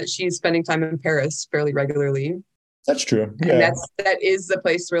mention that she's spending time in Paris fairly regularly. That's true. Yeah. And that is the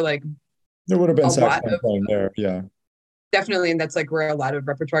place where like there would have been saxophone playing there. Yeah, definitely. And that's like where a lot of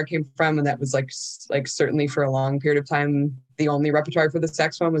repertoire came from. And that was like certainly for a long period of time, the only repertoire for the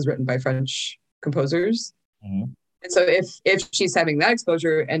saxophone was written by French composers. And so if she's having that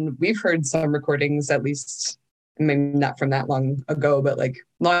exposure, and we've heard some recordings, at least maybe not from that long ago, but like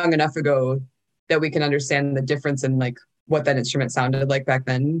long enough ago that we can understand the difference in like what that instrument sounded like back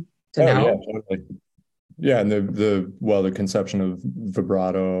then to now. Yeah, totally. Yeah, and the conception of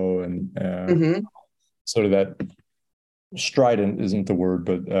vibrato and sort of that strident isn't the word,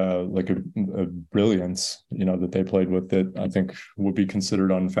 but like a brilliance, that they played with that I think would be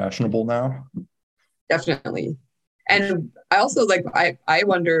considered unfashionable now. Definitely. And I also like, I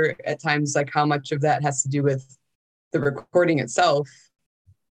wonder at times like how much of that has to do with the recording itself,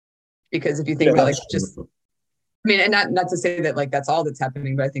 because if you think about like just, I mean, and not to say that like that's all that's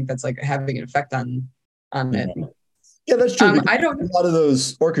happening, but I think that's like having an effect on it. Yeah, that's true. I don't. A lot of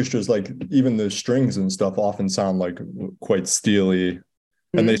those orchestras, like even the strings and stuff, often sound like quite steely,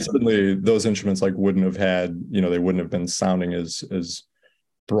 and they certainly, those instruments like wouldn't have had, they wouldn't have been sounding as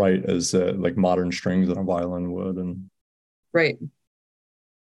bright as like modern strings on a violin would. And right.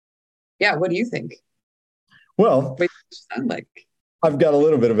 Yeah. What do you think? Well, What does it sound like? I've got a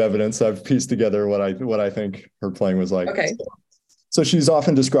little bit of evidence. I've pieced together what I think her playing was like. Okay. So she's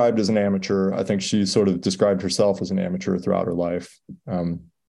often described as an amateur. I think she sort of described herself as an amateur throughout her life.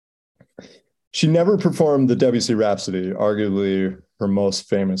 She never performed the Debussy Rhapsody, arguably her most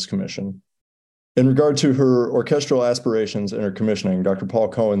famous commission. In regard to her orchestral aspirations and her commissioning, Dr. Paul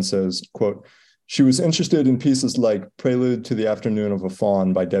Cohen says, quote, "She was interested in pieces like Prelude to the Afternoon of a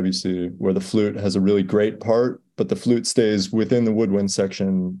Faun by Debussy, where the flute has a really great part, but the flute stays within the woodwind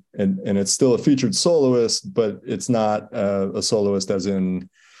section, and it's still a featured soloist, but it's not a soloist as in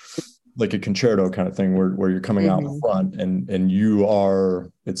like a concerto kind of thing where you're coming out front and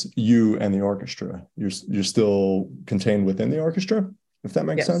it's you and the orchestra. You're still contained within the orchestra, if that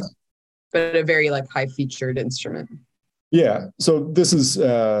makes sense. But a very like high featured instrument. Yeah. So this is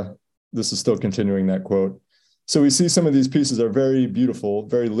still continuing that quote. So we see some of these pieces are very beautiful,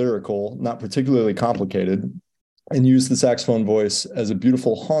 very lyrical, not particularly complicated, and use the saxophone voice as a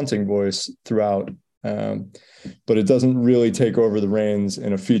beautiful haunting voice throughout. But it doesn't really take over the reins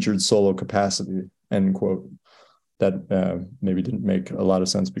in a featured solo capacity, end quote. That maybe didn't make a lot of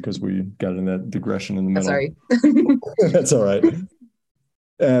sense because we got in that digression in the middle. Sorry. That's all right.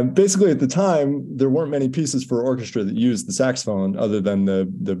 Basically, at the time, there weren't many pieces for orchestra that used the saxophone other than the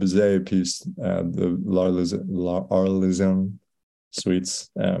Bizet piece, the L'Arlésienne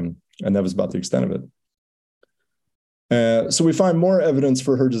suites, and that was about the extent of it. So we find more evidence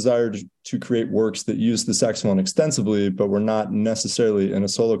for her desire to create works that use the saxophone extensively, but were not necessarily in a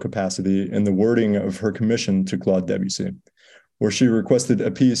solo capacity in the wording of her commission to Claude Debussy, where she requested a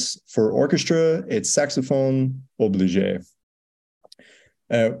piece for orchestra et saxophone obligé.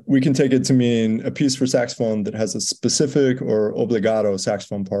 We can take it to mean a piece for saxophone that has a specific or obligato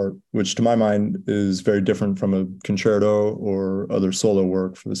saxophone part, which to my mind is very different from a concerto or other solo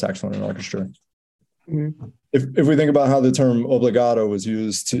work for the saxophone and orchestra. Mm-hmm. If we think about how the term obligato was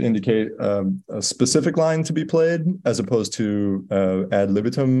used to indicate a specific line to be played, as opposed to ad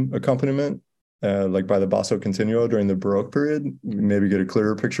libitum accompaniment, like by the basso continuo during the Baroque period, maybe get a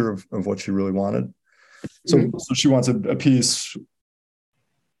clearer picture of what she really wanted. So she wants a piece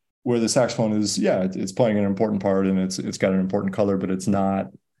where the saxophone is, it's playing an important part and it's got an important color, but it's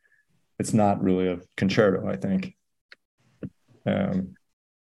not really a concerto, I think.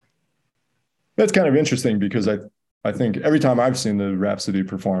 That's kind of interesting because I think every time I've seen the Rhapsody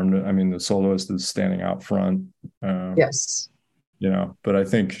performed, I mean, the soloist is standing out front. Yes. But I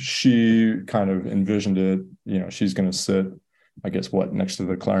think she kind of envisioned it, she's going to sit, I guess, next to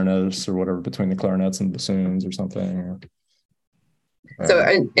the clarinets or whatever, between the clarinets and bassoons or something. So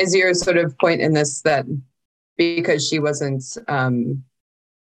is your sort of point in this that because she wasn't coming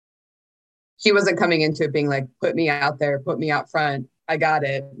into it being like, put me out there, put me out front, I got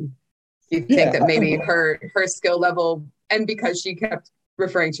it. You think that maybe her skill level, and because she kept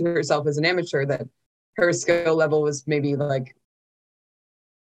referring to herself as an amateur, that her skill level was maybe like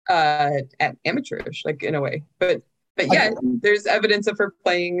amateurish, like in a way. But yeah, there's evidence of her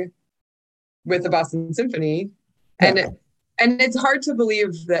playing with the Boston Symphony, and it's hard to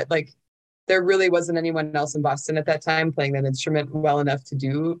believe that like there really wasn't anyone else in Boston at that time playing that instrument well enough to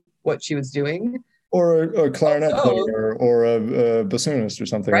do what she was doing, or a clarinet player, or a bassoonist or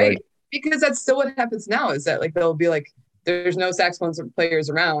something, right? Like, because that's still what happens now, is that like they'll be like, there's no saxophone players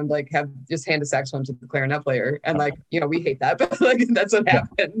around, like just hand a saxophone to the clarinet player, and like, we hate that, but like that's what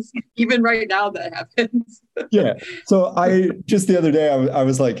happens. Even right now that happens. Yeah. So I just the other day I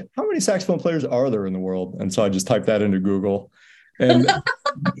was like, how many saxophone players are there in the world? And so I just typed that into Google, and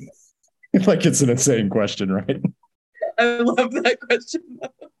like it's an insane question, right? I love that question.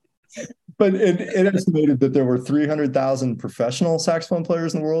 But it estimated that there were 300,000 professional saxophone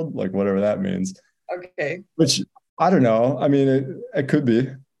players in the world, like whatever that means. Okay. Which I don't know. I mean, it could be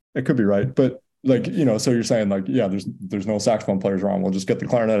right. But like, so you're saying like, yeah, there's no saxophone players around. We'll just get the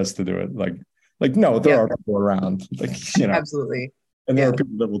clarinetist to do it. Like no, there are people around. Like, Absolutely. And there are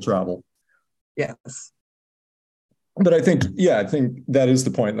people that will travel. Yes. But I think that is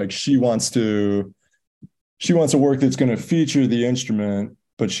the point. Like she wants a work that's going to feature the instrument,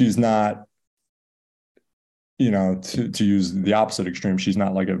 but she's not, to use the opposite extreme, she's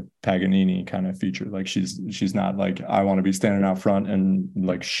not like a Paganini kind of feature. Like she's not like, I want to be standing out front and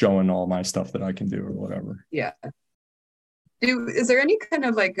like showing all my stuff that I can do or whatever. Yeah. Is there any kind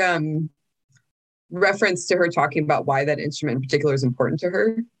of like reference to her talking about why that instrument in particular is important to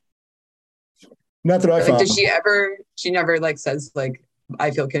her? Not that I found. Does she never like says like,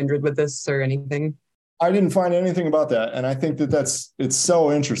 I feel kindred with this or anything? I didn't find anything about that. And I think it's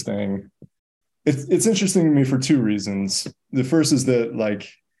so interesting. It's interesting to me for two reasons. The first is that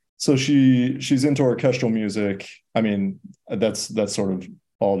like, so she's into orchestral music. I mean, that's sort of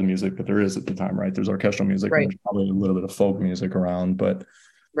all the music that there is at the time, right? There's orchestral music, Right. and there's probably a little bit of folk music around, but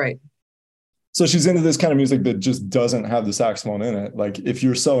Right. so she's into this kind of music that just doesn't have the saxophone in it. Like if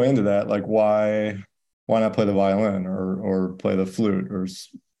you're so into that, like why not play the violin or play the flute or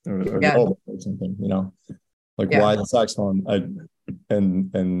the oboe or something, you know? Like why the saxophone?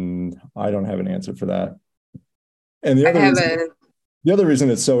 And I don't have an answer for that. And the other reason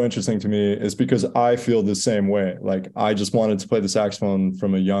it's so interesting to me is because I feel the same way. Like I just wanted to play the saxophone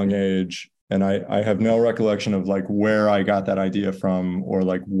from a young age, and I have no recollection of like where I got that idea from or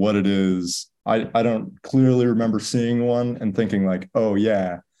like what it is. I don't clearly remember seeing one and thinking like, oh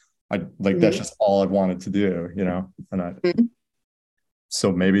yeah, I like that's just all I wanted to do, you know. And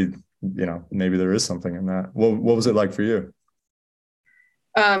so maybe, you know, maybe there is something in that. What was it like for you?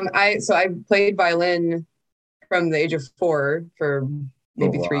 I played violin from the age of 4 for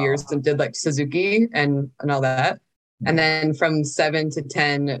maybe 3 years and did like Suzuki and all that. And then from 7 to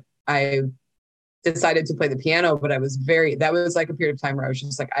 10, I decided to play the piano, but that was like a period of time where I was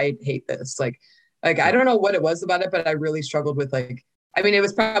just like, I hate this. Like I don't know what it was about it, but I really struggled with like, I mean, it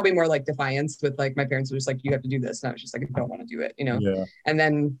was probably more like defiance with like, my parents were just like, you have to do this. And I was just like, I don't want to do it, you know? Yeah. And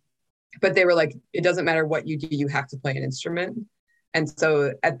then, but they were like, it doesn't matter what you do, you have to play an instrument. And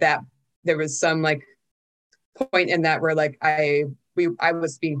so at that, there was some like point in that where like I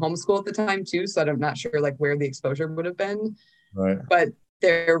was being homeschooled at the time too, so I'm not sure like where the exposure would have been. Right. But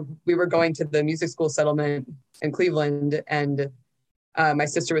we were going to the music school settlement in Cleveland, and my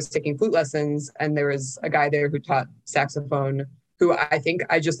sister was taking flute lessons, and there was a guy there who taught saxophone, who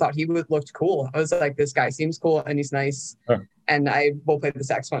I just thought he looked cool. I was like, this guy seems cool and he's nice. Huh. And I will play the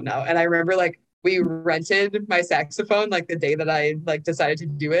saxophone now. And I remember like we rented my saxophone like the day that I like decided to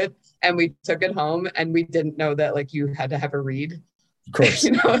do it, and we took it home, and we didn't know that like you had to have a reed. Of course.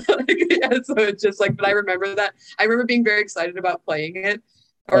 You know, so it's just like, but I remember that. I remember being very excited about playing it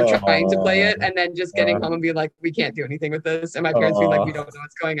or trying to play it, and then just getting home and being like, we can't do anything with this. And my parents being like, we don't know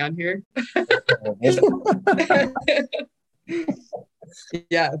what's going on here.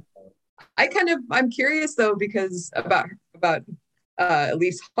 Yeah. I'm curious though, because about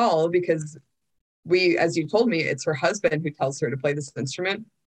Elise Hall, because as you told me, it's her husband who tells her to play this instrument.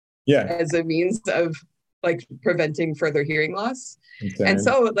 Yeah. As a means of like preventing further hearing loss. Insane. And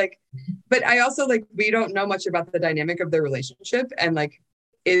so like, but I also like, we don't know much about the dynamic of their relationship, and like,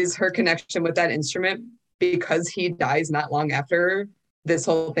 is her connection with that instrument because he dies not long after this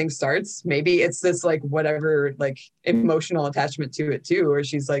whole thing starts? Maybe it's this like whatever like emotional attachment to it too, or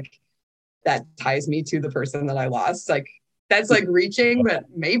she's like, that ties me to the person that I lost. Like that's like reaching, but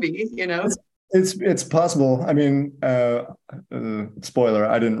maybe, you know. It's possible. I mean, spoiler,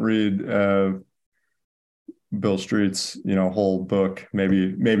 I didn't read Bill Street's, you know, whole book.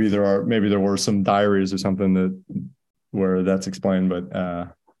 Maybe there were some diaries or something where that's explained, but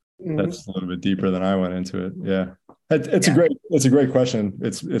that's a little bit deeper than I went into it. Yeah. It's a great question.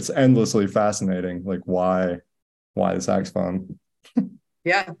 It's endlessly fascinating. Like why the saxophone?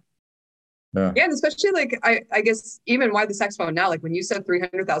 Yeah. Yeah. And especially like, I guess even why the saxophone now, like when you said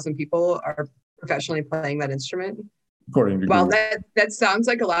 300,000 people are professionally playing that instrument. According to well, that sounds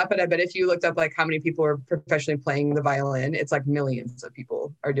like a lot, but I bet if you looked up like how many people are professionally playing the violin, it's like millions of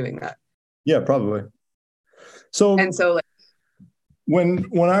people are doing that. Yeah, probably. So like,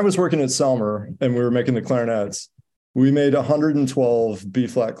 when I was working at Selmer and we were making the clarinets, we made 112 B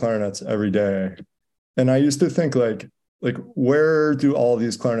flat clarinets every day. And I used to think like where do all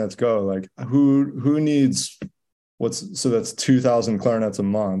these clarinets go? Like who needs so that's 2,000 clarinets a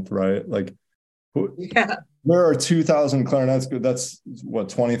month, right? Like yeah. Where are 2,000 clarinets? That's what,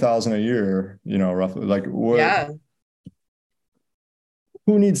 20,000 a year, you know, roughly. Like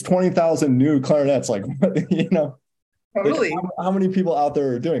who needs 20,000 new clarinets? Like, you know, totally. Like how many people out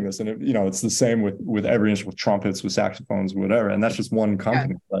there are doing this? And you know, it's the same with every instrument, with trumpets, with saxophones, whatever. And that's just one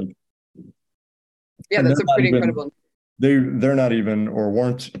company. Yeah. Like, yeah, that's a pretty incredible. They're not even, or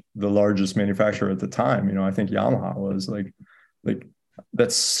weren't the largest manufacturer at the time. You know, I think Yamaha was like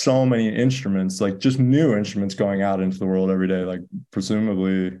that's so many instruments, like just new instruments going out into the world every day. Like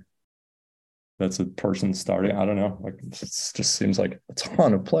presumably that's a person starting. I don't know. Like it just seems like a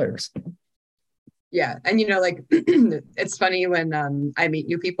ton of players. Yeah. And you know, like it's funny when I meet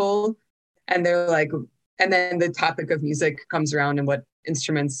new people and they're like, and then the topic of music comes around and what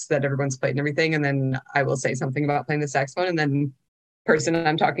instruments that everyone's played and everything. And then I will say something about playing the saxophone. And then person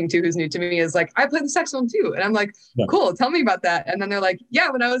I'm talking to who's new to me is like, I play the saxophone too. And I'm like, Yeah. cool, tell me about that. And then they're like, yeah,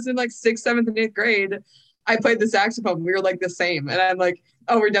 when I was in like 6th, 7th, and 8th grade, I played the saxophone. We were like the same. And I'm like,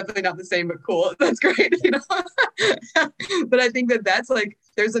 oh, we're definitely not the same, but cool. That's great, you know? But I think that that's like,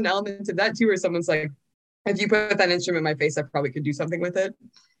 there's an element of that too, where someone's like, if you put that instrument in my face, I probably could do something with it.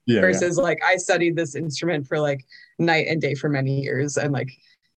 Yeah, versus like, I studied this instrument for like night and day for many years and like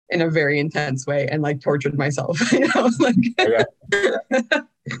in a very intense way and like tortured myself, you know? Like, yeah.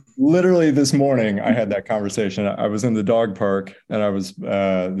 Literally this morning, I had that conversation. I was in the dog park and I was,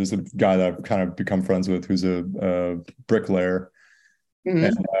 there's a guy that I've kind of become friends with who's a bricklayer.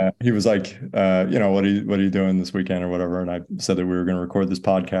 And he was like, you know, what are you doing this weekend or whatever? And I said that we were going to record this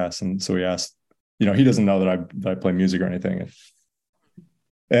podcast. And so he asked, you know, he doesn't know that I play music or anything.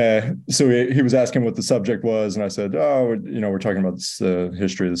 So he was asking what the subject was, and I said, "Oh, you know, we're talking about the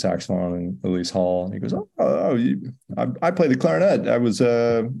history of the saxophone and Elise Hall." And he goes, I play the clarinet. I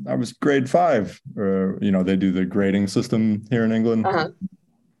was grade 5. You know, they do the grading system here in England.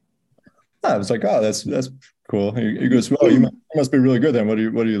 I was like, "Oh, that's cool." He goes, "Well, you must be really good then. What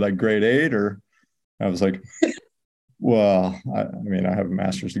are you like, grade 8 or?" I was like, well, I mean, I have a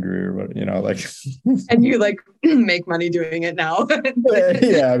master's degree or what, you know, like. And you like make money doing it now.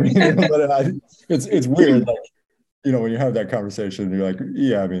 Yeah, I mean, but it's weird, like, you know, when you have that conversation, you're like,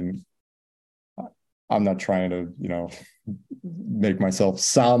 yeah, I mean, I'm not trying to, you know, make myself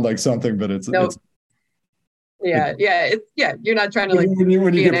sound like something, but it's yeah, you're not trying to like when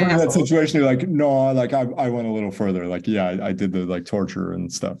you get put in that situation, you're like, no, like I went a little further, like, yeah, I did the like torture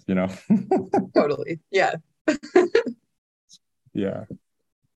and stuff, you know. Totally, yeah. Yeah.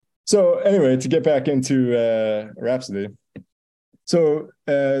 So anyway, to get back into Rhapsody, so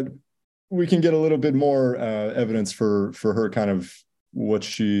we can get a little bit more evidence for her kind of what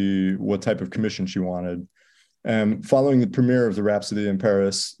type of commission she wanted. Following the premiere of the Rhapsody in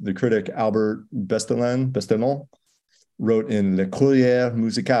Paris, the critic Albert Bestelin wrote in Le Courrier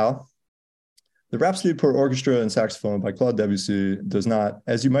Musical, "The Rhapsody for orchestra and saxophone by Claude Debussy does not,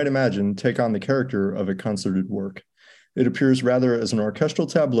 as you might imagine, take on the character of a concerted work. It appears rather as an orchestral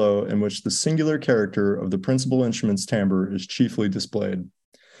tableau in which the singular character of the principal instrument's timbre is chiefly displayed.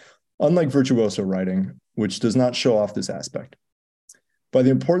 Unlike virtuoso writing, which does not show off this aspect. By the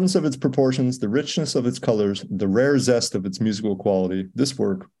importance of its proportions, the richness of its colors, the rare zest of its musical quality, this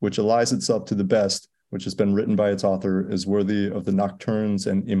work, which allies itself to the best which has been written by its author, is worthy of the nocturnes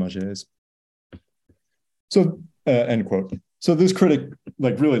and images." So, end quote. So this critic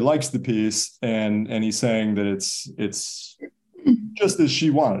like really likes the piece, and he's saying that it's just as she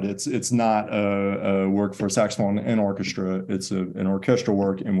wanted. It's not a work for saxophone and orchestra. It's an orchestral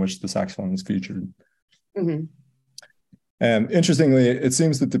work in which the saxophone is featured. And interestingly, it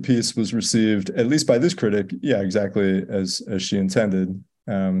seems that the piece was received, at least by this critic, exactly as she intended.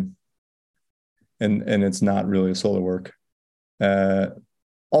 And it's not really a solo work.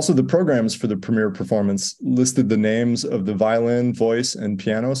 Also, the programs for the premiere performance listed the names of the violin, voice, and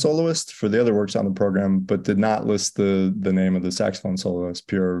piano soloist for the other works on the program, but did not list the name of the saxophone soloist,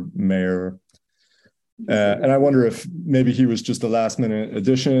 Pierre Mayer. And I wonder if maybe he was just a last-minute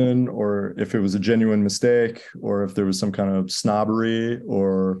addition, or if it was a genuine mistake, or if there was some kind of snobbery,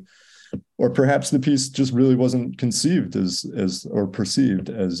 or perhaps the piece just really wasn't conceived as or perceived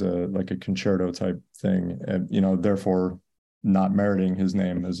as like a concerto type thing, and, you know, therefore not meriting his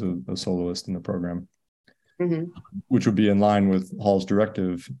name as a soloist in the program, which would be in line with Hall's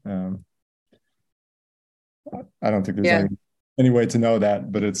directive. I don't think there's any way to know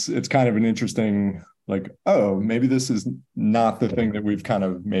that, but it's kind of an interesting, like, oh, maybe this is not the thing that we've kind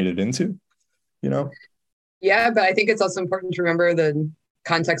of made it into, you know? Yeah, but I think it's also important to remember the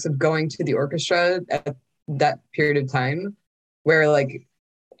context of going to the orchestra at that period of time, where like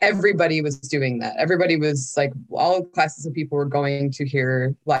everybody was doing that. Everybody was like, all classes of people were going to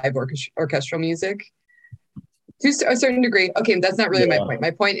hear live orchestral music to a certain degree. Okay, that's not really my point. My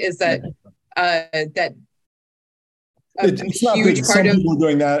point is that it's not that some people were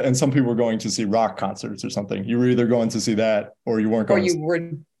doing that and some people were going to see rock concerts or something. You were either going to see that or you weren't going. Or you were,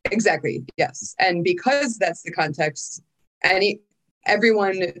 exactly, yes. And because that's the context,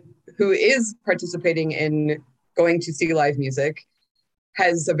 everyone who is participating in going to see live music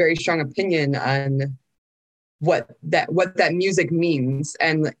has a very strong opinion on what that music means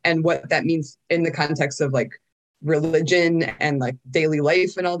and what that means in the context of like religion and like daily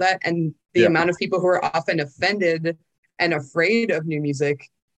life and all that. And the amount of people who are often offended and afraid of new music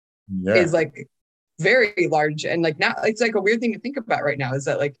is like very large. And like now it's like a weird thing to think about right now, is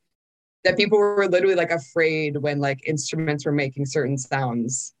that like that people were literally like afraid when like instruments were making certain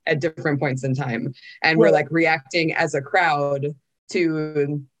sounds at different points in time, and we're like reacting as a crowd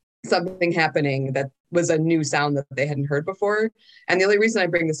to something happening that was a new sound that they hadn't heard before. And the only reason I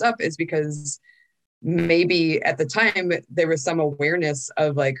bring this up is because maybe at the time there was some awareness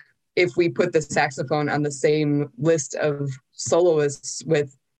of like, if we put the saxophone on the same list of soloists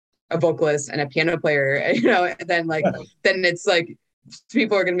with a vocalist and a piano player, you know, then like, then it's like,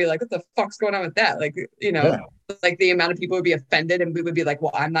 people are going to be like, what the fuck's going on with that? Like, you know, like the amount of people would be offended, and we would be like,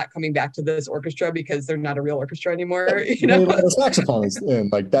 well, I'm not coming back to this orchestra because they're not a real orchestra anymore. You know, the saxophone is in,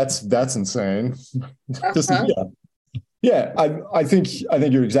 like, that's insane. I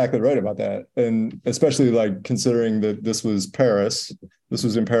think you're exactly right about that. And especially like considering that this was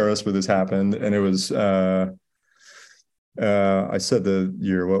in Paris where this happened. And it was, I said the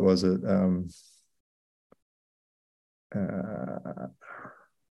year, what was it?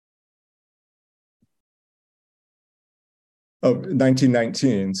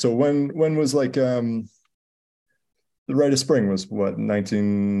 1919. So when was like the Rite of Spring was what,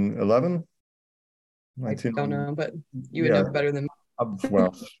 1911? I don't know, but you would know better than me.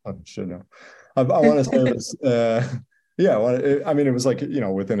 Well, I should know. I want to say it was I mean, it was like, you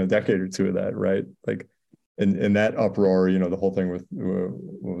know, within a decade or two of that, right? Like in that uproar, you know, the whole thing with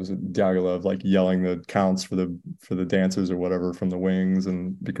what was it, Diaghilev like yelling the counts for the dancers or whatever from the wings,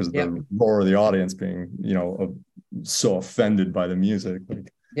 and because of the roar of the audience being, you know, so offended by the music.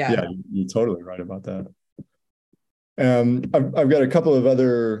 Like, you're totally right about that. I've got a couple of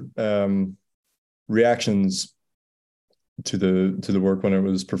other reactions to the work when it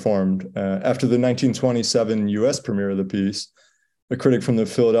was performed. After the 1927 U.S. premiere of the piece, a critic from the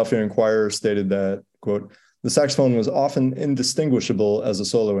Philadelphia Inquirer stated that, quote, "The saxophone was often indistinguishable as a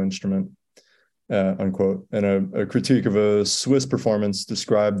solo instrument," unquote. And a critique of a Swiss performance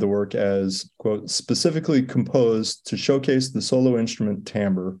described the work as, quote, "specifically composed to showcase the solo instrument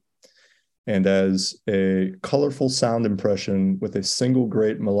timbre, and as a colorful sound impression with a single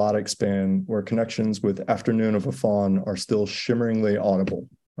great melodic span where connections with Afternoon of a Faun are still shimmeringly audible,"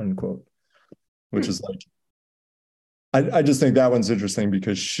 unquote. Which is like, I just think that one's interesting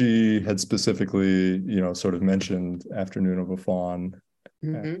because she had specifically, you know, sort of mentioned Afternoon of a Faun.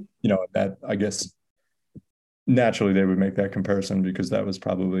 You know, that I guess naturally they would make that comparison because that was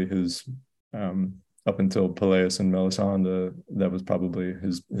probably his, up until Pelléas and Melisande, that was probably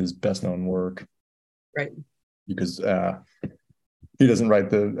his best known work. Right. Because he doesn't write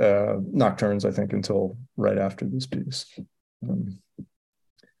the nocturnes, I think, until right after this piece.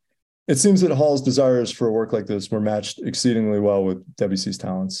 It seems that Hall's desires for a work like this were matched exceedingly well with Debussy's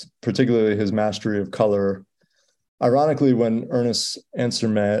talents, particularly his mastery of color. Ironically, when Ernest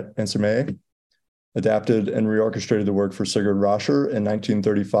Ansermet adapted and reorchestrated the work for Sigurd Rascher in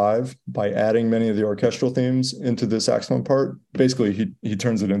 1935 by adding many of the orchestral themes into the saxophone part, basically he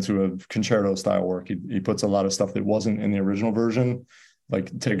turns it into a concerto style work. He puts a lot of stuff that wasn't in the original version,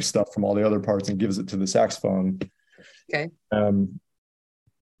 like takes stuff from all the other parts and gives it to the saxophone. Okay.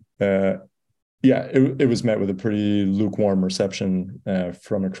 It was met with a pretty lukewarm reception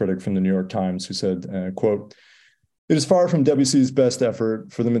from a critic from the New York Times who said, quote, "It is far from Debussy's best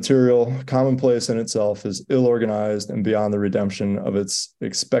effort, for the material, commonplace in itself, is ill-organized and beyond the redemption of its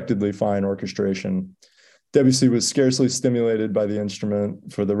expectedly fine orchestration. Debussy was scarcely stimulated by the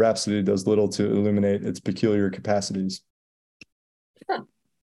instrument, for the Rhapsody does little to illuminate its peculiar capacities." Huh.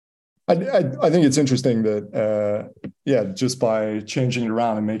 I think it's interesting that, just by changing it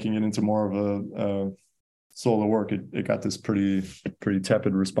around and making it into more of a solo work, it got this pretty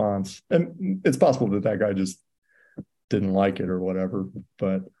tepid response. And it's possible that guy just didn't like it or whatever,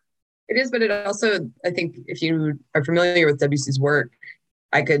 but it is. But it also, I think, if you are familiar with Debussy's work,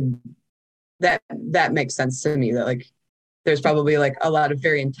 that makes sense to me. That like, there's probably like a lot of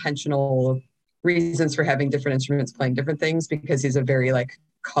very intentional reasons for having different instruments playing different things, because he's a very like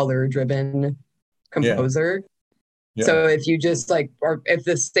color-driven composer. Yeah. So if you just like, or if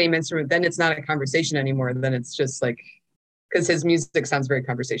the same instrument, then it's not a conversation anymore. Then it's just like, because his music sounds very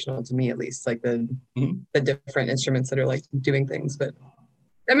conversational to me, at least, like the different instruments that are like doing things. But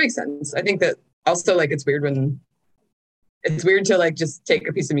that makes sense. I think that also like it's weird to like just take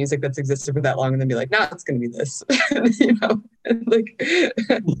a piece of music that's existed for that long and then be like, no, it's going to be this, you know, like.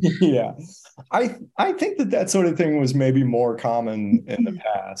 Yeah, I think that sort of thing was maybe more common in the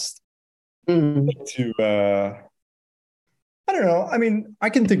past. I don't know. I mean, I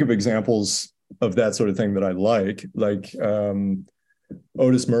can think of examples of that sort of thing that I like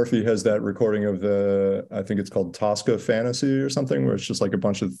Otis Murphy has that recording of I think it's called Tosca Fantasy or something, where it's just like a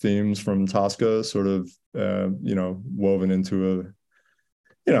bunch of themes from Tosca sort of, woven into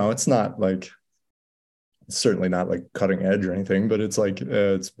it's not like, it's certainly not like cutting edge or anything, but it's like,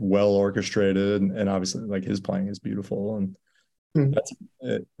 it's well orchestrated. And obviously like his playing is beautiful. And Mhm. That's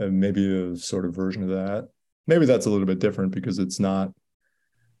maybe a sort of version of that. Maybe that's a little bit different because it's not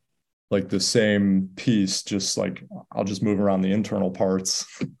like the same piece, just like I'll just move around the internal parts.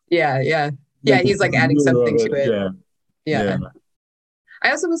 Yeah, yeah. Yeah, Like the he's like adding flavor of something to it. it. Yeah. Yeah. Yeah.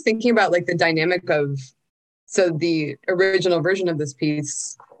 I also was thinking about like the dynamic of, so the original version of this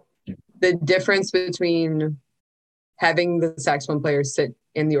piece, the difference between having the saxophone player sit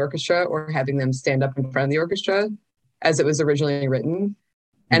in the orchestra or having them stand up in front of the orchestra as it was originally written,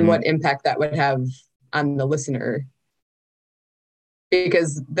 and Mhm. what impact that would have on the listener.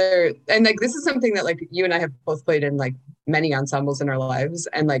 Because there, and like this is something that like you and I have both played in like many ensembles in our lives,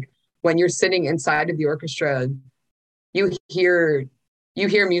 and like when you're sitting inside of the orchestra, you hear you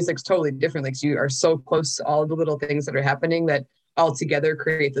hear music's totally different. Like you are so close to all the little things that are happening that all together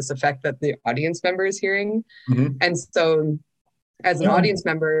create this effect that the audience member is hearing. Mhm. And so as an Yeah. audience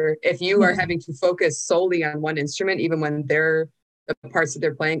member, if you are having to focus solely on one instrument, even when the parts that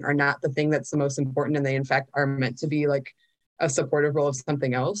they're playing are not the thing that's the most important, and they in fact are meant to be like a supportive role of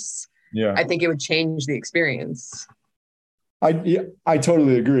something else, Yeah. I think it would change the experience. I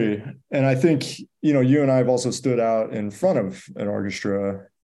totally agree. And I think, you and I have also stood out in front of an orchestra,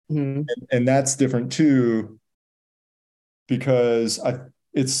 Mm-hmm. and that's different too, because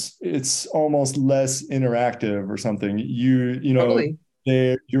it's almost less interactive or something. Totally.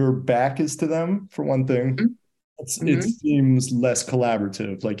 Your back is to them for one thing. It Mm-hmm. seems less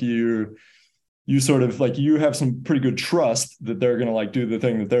collaborative. Like you sort of like you have some pretty good trust that they're going to like do the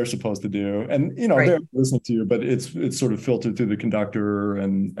thing that they're supposed to do, and Right. they're listening to you, but it's sort of filtered through the conductor.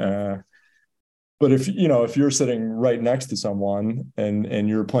 And but if you're sitting right next to someone and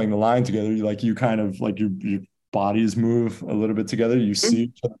you're playing the line together, you kind of like your bodies move a little bit together, you Mm-hmm. see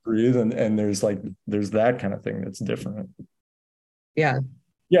each other breathe, and there's that kind of thing that's different. Yeah.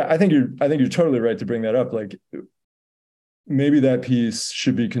 Yeah, I think you're totally right to bring that up. Like maybe that piece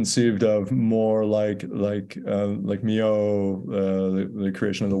should be conceived of more like Mio, the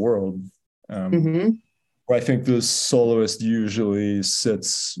creation of the world, Mm-hmm. where I think the soloist usually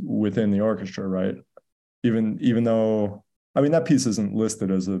sits within the orchestra, right? Even though, I mean, that piece isn't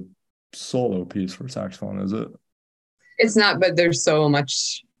listed as a solo piece for saxophone, is it? It's not, but there's so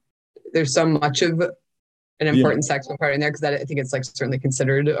much of an Yeah, important saxophone part in there because I think it's like certainly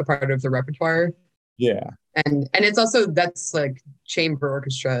considered a part of the repertoire. yeah, And it's also that's like chamber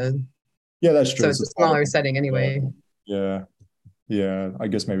orchestra, yeah. That's so true. it's So a smaller setting anyway. yeah, yeah. I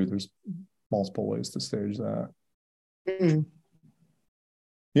guess maybe there's multiple ways to stage that. Mm.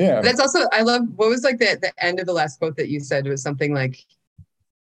 Yeah. That's also I love what was like the end of the last quote that you said was something like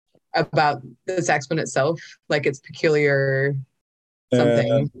about the saxophone itself, like its peculiar Uh,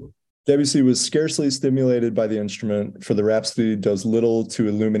 something. Debussy was scarcely stimulated by the instrument, for the Rhapsody does little to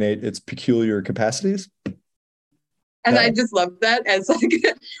illuminate its peculiar capacities. And That I just love that as like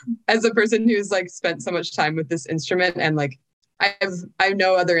as a person who's like spent so much time with this instrument, and like I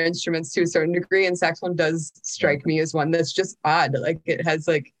know other instruments to a certain degree, and saxophone does strike me as one that's just odd. Like it has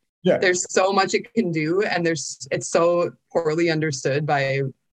like yeah, there's so much it can do, and it's so poorly understood by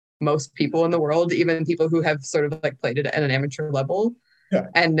most people in the world, even people who have sort of like played it at an amateur level. yeah,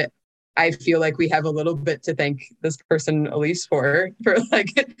 And I feel like we have a little bit to thank this person Elise for like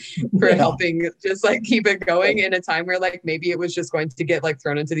for yeah. helping just like keep it going in a time where like maybe it was just going to get like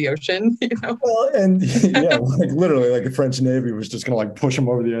thrown into the ocean, you know? Well, and yeah, like literally, like the French Navy was just gonna like push him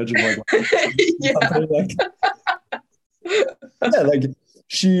over the edge of like Yeah. something. Like yeah, like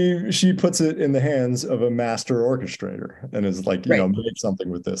she puts it in the hands of a master orchestrator and is like, Right. make something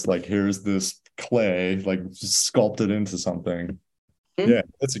with this. Like here's this clay, like sculpt it into something. Mm-hmm. Yeah,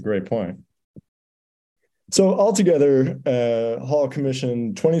 that's a great point. So altogether, Hall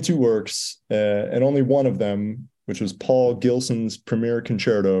commissioned 22 works, and only one of them, which was Paul Gilson's Premier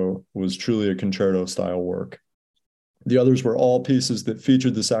Concerto, was truly a concerto-style work. The others were all pieces that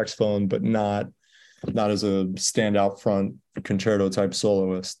featured the saxophone, but not as a standout front concerto-type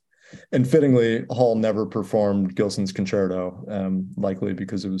soloist. And fittingly, Hall never performed Gilson's concerto, likely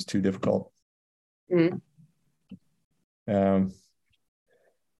because it was too difficult. Mm-hmm. Um,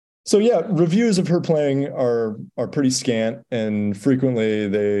 So yeah, reviews of her playing are pretty scant, and frequently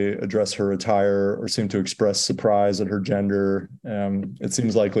they address her attire or seem to express surprise at her gender. It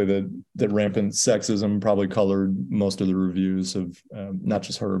seems likely that rampant sexism probably colored most of the reviews of not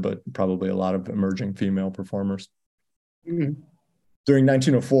just her, but probably a lot of emerging female performers. Mm-hmm. During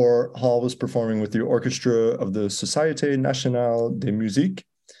 1904, Hall was performing with the orchestra of the Société Nationale de Musique,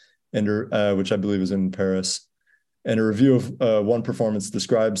 and which I believe is in Paris. And a review of one performance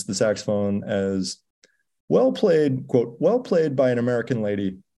describes the saxophone as well played, quote, well played by an American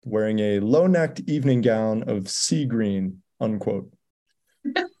lady wearing a low-necked evening gown of sea green, unquote.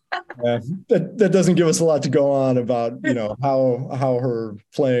 That doesn't give us a lot to go on about, how her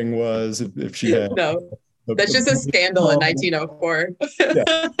playing was, if she had. No, that's just a scandal in 1904.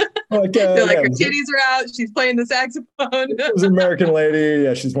 Yeah. They're like, her titties are out. She's playing the saxophone. It was an American lady.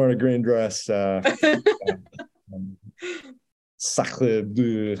 Yeah, she's wearing a green dress. Sacre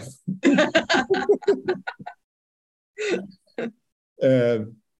bleu. Where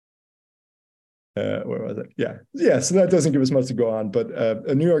was it? Yeah. So that doesn't give us much to go on. But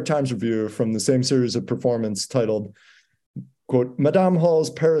a New York Times review from the same series of performance titled, quote, Madame Hall's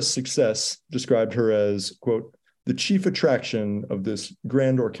Paris success described her as, quote, the chief attraction of this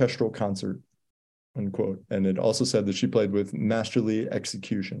grand orchestral concert, unquote. And it also said that she played with masterly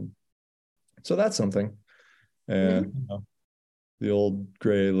execution. So that's something. And the old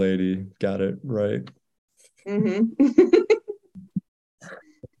gray lady got it right.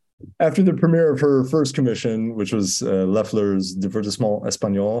 After the premiere of her first commission, which was Loeffler's Divertissement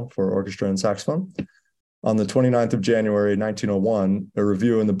Espagnol for orchestra and saxophone, on the 29th of January, 1901, a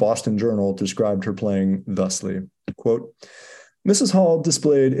review in the Boston Journal described her playing thusly, quote, Mrs. Hall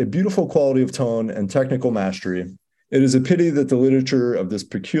displayed a beautiful quality of tone and technical mastery. It is a pity that the literature of this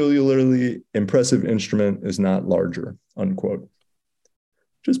peculiarly impressive instrument is not larger, unquote.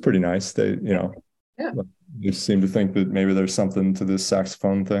 Which is pretty nice. They, they seem to think that maybe there's something to this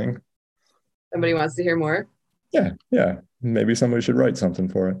saxophone thing. Somebody wants to hear more? Yeah. Maybe somebody should write something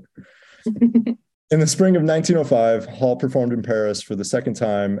for it. In the spring of 1905, Hall performed in Paris for the second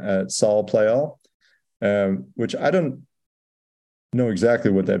time at Salle Pleyel, which I don't know exactly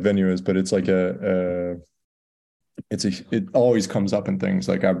what that venue is, but it's like it always comes up in things.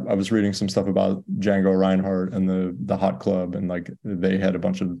 Like I was reading some stuff about Django Reinhardt and the Hot Club, and like they had a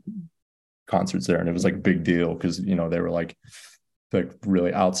bunch of concerts there, and it was like a big deal because they were like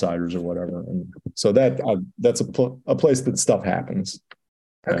really outsiders or whatever. And so that's a place that stuff happens.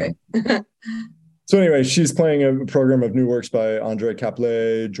 Okay. So anyway, she's playing a program of new works by André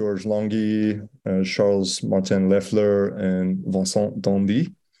Caplet, Georges Longuy, Charles Martin Loeffler, and Vincent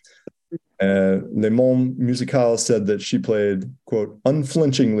Dandy. Le Monde Musical said that she played, quote,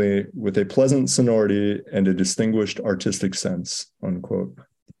 unflinchingly with a pleasant sonority and a distinguished artistic sense, unquote.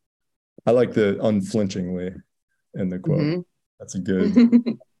 I like the unflinchingly in the quote. That's a good,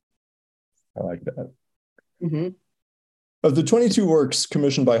 I like that. Of the 22 works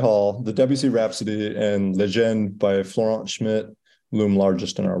commissioned by Hall, the Debussy Rhapsody and Legende by Florent Schmitt loom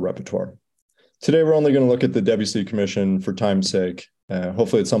largest in our repertoire. Today, we're only going to look at the Debussy commission for time's sake.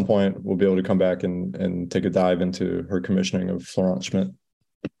 Hopefully, at some point, we'll be able to come back and take a dive into her commissioning of Florent Schmitt.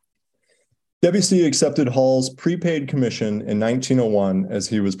 Debussy accepted Hall's prepaid commission in 1901 as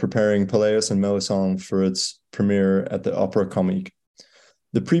he was preparing Pelléas and Melisande for its premiere at the Opéra Comique.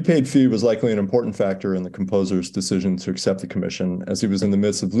 The prepaid fee was likely an important factor in the composer's decision to accept the commission, as he was in the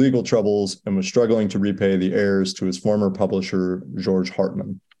midst of legal troubles and was struggling to repay the heirs to his former publisher, George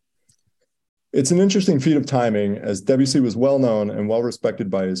Hartmann. It's an interesting feat of timing, as Debussy was well known and well respected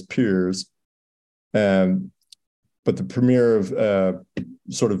by his peers, but the premiere of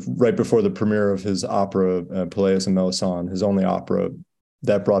sort of right before the premiere of his opera, Pelléas and Melisande, his only opera,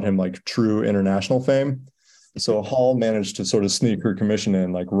 that brought him like true international fame. So Hall managed to sort of sneak her commission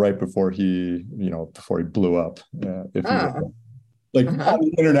in like right before he blew up, on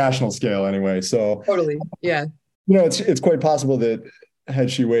an international scale anyway. So totally, yeah. It's quite possible that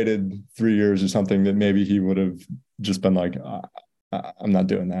had she waited 3 years or something, that maybe he would have just been like, I'm not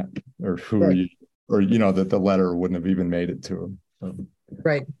doing that, or who are you, or that the letter wouldn't have even made it to him. So.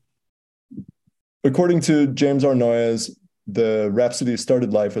 Right. According to James R. Noyes, the Rhapsody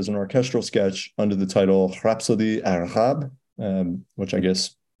started life as an orchestral sketch under the title Rhapsody Arabe, which I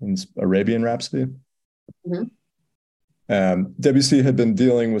guess means Arabian Rhapsody. Debussy had been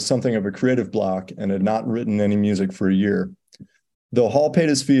dealing with something of a creative block and had not written any music for a year. Though Hall paid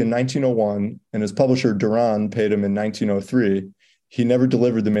his fee in 1901 and his publisher Durand paid him in 1903, he never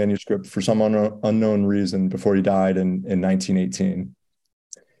delivered the manuscript for some unknown reason before he died in 1918.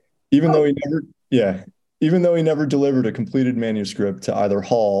 Even though he never delivered a completed manuscript to either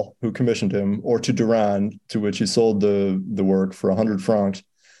Hall, who commissioned him, or to Durand, to which he sold the work for 100 francs,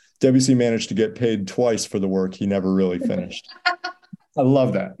 Debussy managed to get paid twice for the work he never really finished. I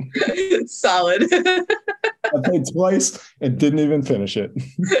love that. Solid. I paid twice and didn't even finish it.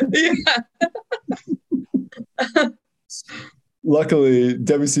 Luckily,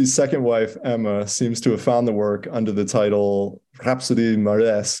 Debussy's second wife, Emma, seems to have found the work under the title Rhapsody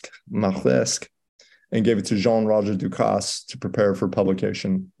Maresque, and gave it to Jean-Roger Ducasse to prepare for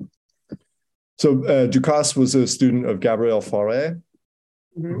publication. So Ducasse was a student of Gabriel Fauré,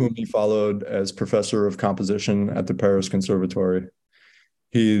 whom he followed as professor of composition at the Paris Conservatory.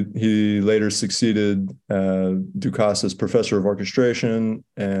 He later succeeded Ducasse as professor of orchestration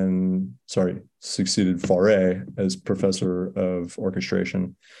and, succeeded Fauré as professor of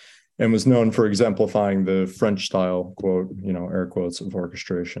orchestration, and was known for exemplifying the French style, quote, air quotes, of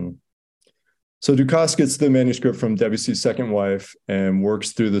orchestration. So Ducasse gets the manuscript from Debussy's second wife and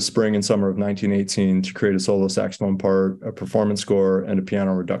works through the spring and summer of 1918 to create a solo saxophone part, a performance score, and a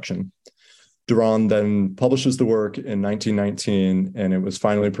piano reduction. Durand then publishes the work in 1919, and it was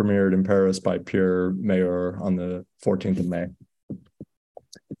finally premiered in Paris by Pierre Meilleur on the 14th of May.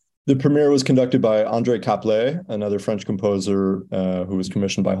 The premiere was conducted by André Caplet, another French composer who was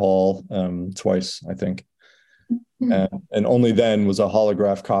commissioned by Hall twice, I think. And only then was a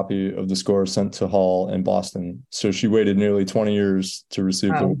holograph copy of the score sent to Hall in Boston. So she waited nearly 20 years to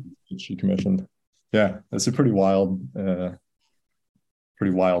receive the work that she commissioned. Yeah, that's a pretty wild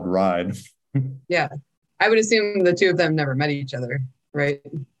ride. Yeah, I would assume the two of them never met each other, right?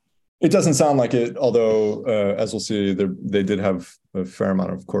 It doesn't sound like it, although, as we'll see, they did have a fair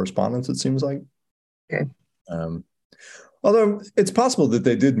amount of correspondence, it seems like. Okay. Although it's possible that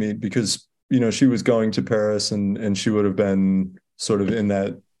they did meet because, she was going to Paris and she would have been sort of in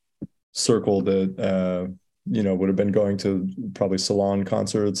that circle that, would have been going to probably salon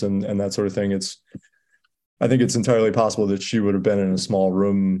concerts and that sort of thing. I think it's entirely possible that she would have been in a small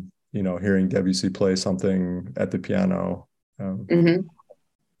room, hearing Debussy play something at the piano.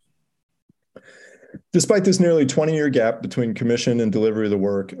 Despite this nearly 20-year gap between commission and delivery of the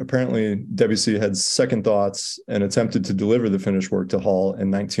work, apparently Debussy had second thoughts and attempted to deliver the finished work to Hall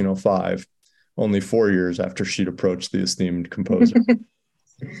in 1905, only 4 years after she'd approached the esteemed composer.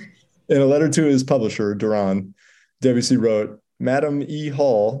 In a letter to his publisher, Durand, Debussy wrote, "Madame E.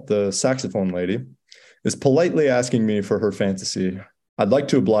 Hall, the saxophone lady, is politely asking me for her fantasy. I'd like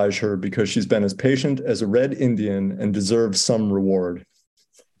to oblige her because she's been as patient as a red Indian and deserves some reward."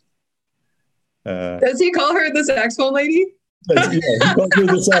 Does he call her the saxophone lady? Yeah, he calls her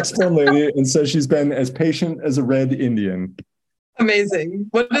the saxophone lady and says she's been as patient as a red Indian. Amazing.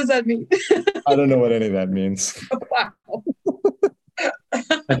 What does that mean? I don't know what any of that means. Wow.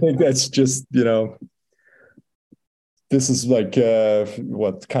 I think that's just, this is like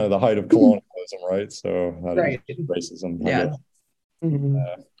what kind of the height of colonialism, right? So right. Racism. Yeah.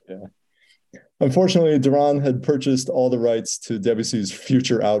 Yeah. Unfortunately, Durand had purchased all the rights to Debussy's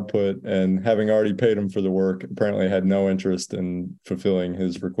future output, and having already paid him for the work, apparently had no interest in fulfilling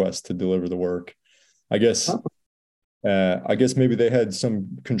his request to deliver the work. I guess maybe they had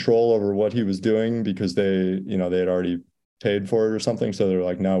some control over what he was doing because they had already paid for it or something. So they're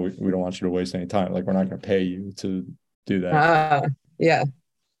like, no, we don't want you to waste any time. Like, we're not going to pay you to do that. Yeah.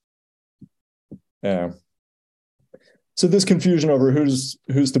 Yeah. So this confusion over who's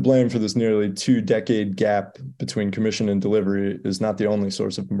to blame for this nearly 2-decade gap between commission and delivery is not the only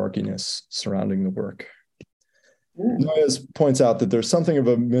source of murkiness surrounding the work. Noyes points out that there's something of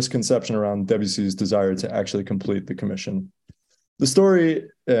a misconception around Debussy's desire to actually complete the commission. The story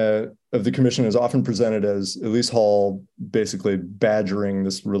of the commission is often presented as Elise Hall basically badgering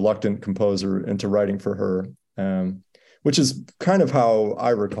this reluctant composer into writing for her, which is kind of how I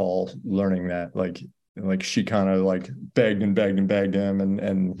recall learning that. Like she kind of like begged and begged and begged him,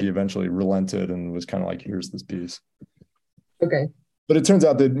 and he eventually relented and was kind of like, here's this piece. Okay. But it turns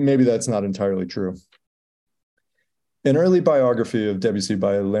out that maybe that's not entirely true. An early biography of Debussy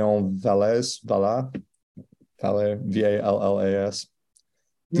by Léon Vallas, V-A-L-L-A-S,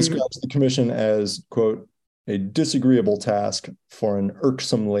 describes the commission as, quote, a disagreeable task for an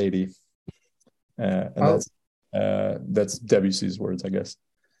irksome lady. That's Debussy's words, I guess.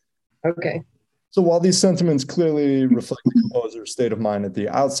 Okay. So while these sentiments clearly reflect the composer's state of mind at the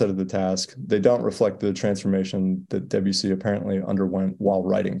outset of the task, they don't reflect the transformation that Debussy apparently underwent while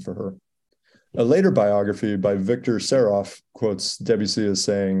writing for her. A later biography by Victor Serov quotes Debussy as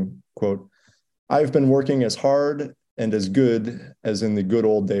saying, quote, "I've been working as hard and as good as in the good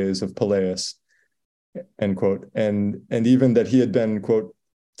old days of Peleus," end quote, and even that he had been, quote,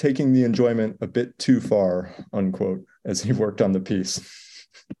 taking the enjoyment a bit too far, unquote, as he worked on the piece.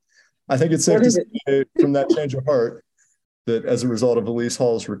 I think it's safe to say from that change of heart that as a result of Elise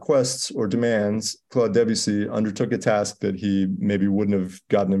Hall's requests or demands, Claude Debussy undertook a task that he maybe wouldn't have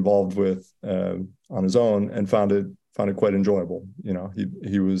gotten involved with on his own, and found it quite enjoyable.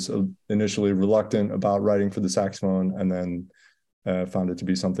 He was initially reluctant about writing for the saxophone, and then found it to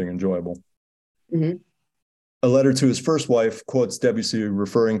be something enjoyable. Mm-hmm. A letter to his first wife quotes Debussy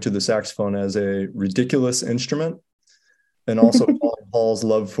referring to the saxophone as a ridiculous instrument, and also calling Hall's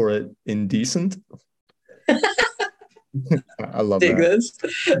love for it indecent. I love Dig that. this.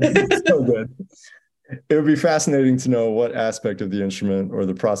 It's so good. It would be fascinating to know what aspect of the instrument or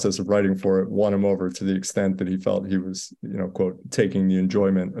the process of writing for it won him over to the extent that he felt he was, quote, taking the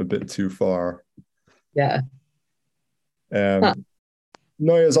enjoyment a bit too far. Yeah. Huh.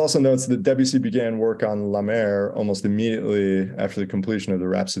 Noyes also notes that Debussy began work on La Mer almost immediately after the completion of the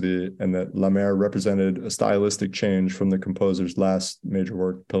Rhapsody, and that La Mer represented a stylistic change from the composer's last major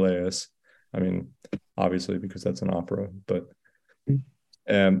work, Pelléas. I mean, obviously, because that's an opera, but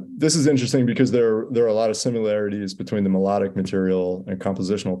this is interesting because there are a lot of similarities between the melodic material and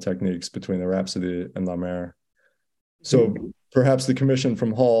compositional techniques between the Rhapsody and La Mer. So perhaps the commission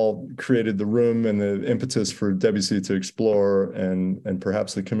from Hall created the room and the impetus for Debussy to explore, and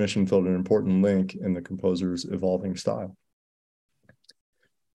perhaps the commission filled an important link in the composer's evolving style.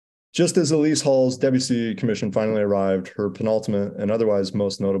 Just as Elise Hall's Debussy commission finally arrived, her penultimate and otherwise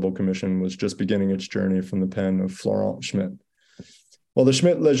most notable commission was just beginning its journey from the pen of Florent Schmitt. While the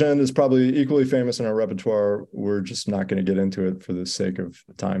Schmitt legend is probably equally famous in our repertoire, we're just not going to get into it for the sake of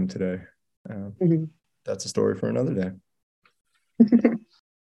time today. That's a story for another day.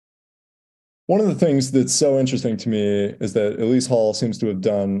 One of the things that's so interesting to me is that Elise Hall seems to have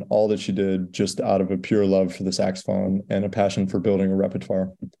done all that she did just out of a pure love for the saxophone and a passion for building a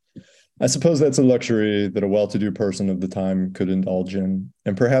repertoire. I suppose that's a luxury that a well-to-do person of the time could indulge in,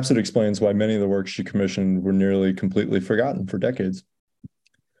 and perhaps it explains why many of the works she commissioned were nearly completely forgotten for decades.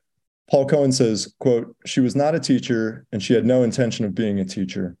 Paul Cohen says, quote, "She was not a teacher, and she had no intention of being a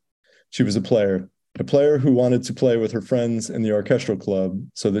teacher. She was a player who wanted to play with her friends in the orchestral club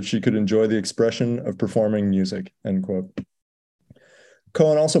so that she could enjoy the expression of performing music," end quote.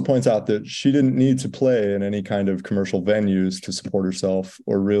 Cohen also points out that she didn't need to play in any kind of commercial venues to support herself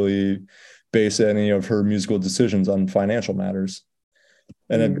or really base any of her musical decisions on financial matters.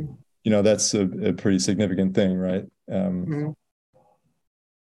 And, that's a pretty significant thing, right?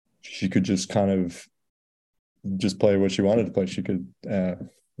 She could just kind of just play what she wanted to play. She could, there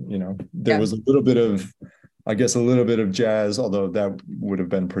was a little bit of jazz, although that would have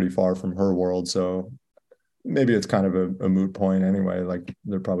been pretty far from her world. So maybe it's kind of a moot point anyway. Like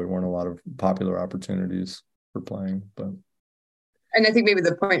there probably weren't a lot of popular opportunities for playing, but. And I think maybe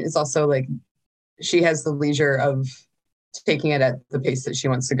the point is also like, she has the leisure of taking it at the pace that she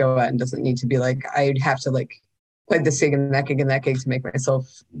wants to go at and doesn't need to be like, I'd have to like play this gig and that gig and that gig to make myself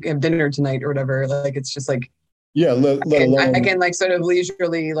have dinner tonight or whatever. Like, it's just like, yeah, I can like sort of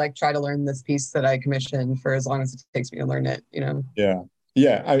leisurely like try to learn this piece that I commissioned for as long as it takes me to learn it, Yeah.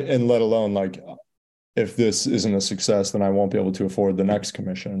 And let alone like, if this isn't a success, then I won't be able to afford the next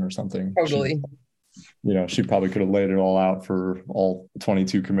commission or something. Totally. She probably could have laid it all out for all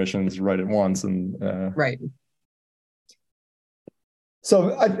 22 commissions right at once. And right.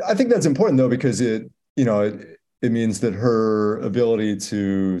 So I think that's important though, because it means that her ability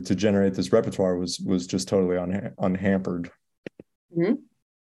to generate this repertoire was just totally unhampered. When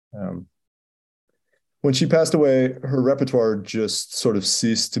she passed away, her repertoire just sort of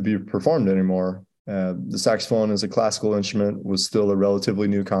ceased to be performed anymore. The saxophone as a classical instrument was still a relatively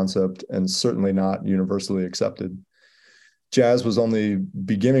new concept and certainly not universally accepted. Jazz was only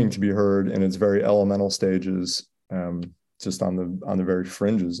beginning to be heard in its very elemental stages, just on the very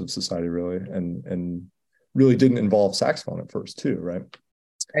fringes of society, really, and really didn't involve saxophone at first, too, right?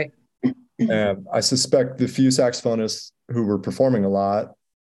 Right. I suspect the few saxophonists who were performing a lot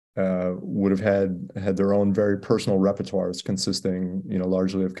would have had their own very personal repertoires consisting,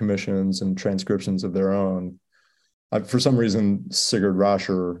 largely of commissions and transcriptions of their own. For some reason, Sigurd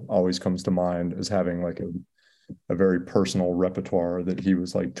Rascher always comes to mind as having like a very personal repertoire that he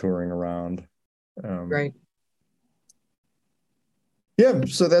was like touring around. Right. Yeah,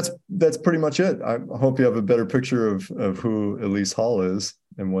 so that's pretty much it. I hope you have a better picture of who Elise Hall is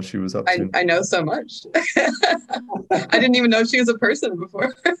and what she was up to. I know so much. I didn't even know she was a person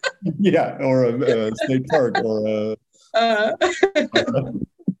before. Yeah, or a state park, or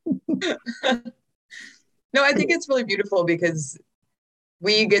No, I think it's really beautiful because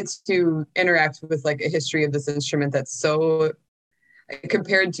we get to interact with like a history of this instrument that's so,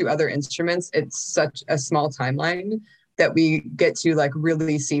 compared to other instruments, it's such a small timeline that we get to like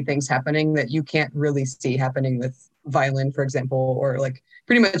really see things happening that you can't really see happening with violin, for example, or like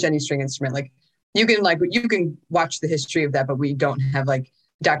pretty much any string instrument. Like you can watch the history of that, but we don't have like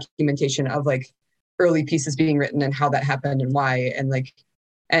documentation of like early pieces being written and how that happened and why. And like,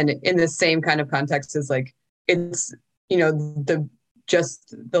 and in the same kind of context as like, it's, the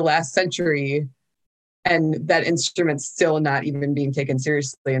last century and that instrument's still not even being taken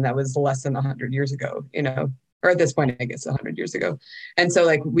seriously. And that was less than 100 years ago, or at this point, I guess 100 years ago. And so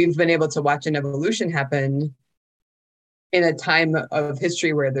like, we've been able to watch an evolution happen in a time of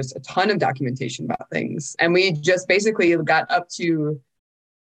history where there's a ton of documentation about things. And we just basically got up to,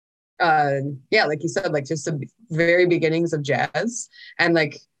 like you said, like just the very beginnings of jazz. And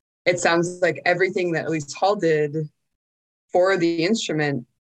like, it sounds like everything that Elise Hall did for the instrument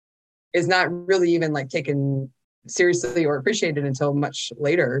is not really even like taken seriously or appreciated until much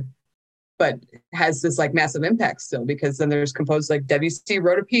later, but has this like massive impact still, because then there's composed like Debussy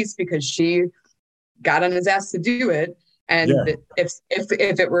wrote a piece because she got on his ass to do it. And if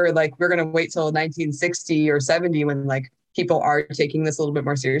it were like, we're going to wait till 1960 or 70 when like people are taking this a little bit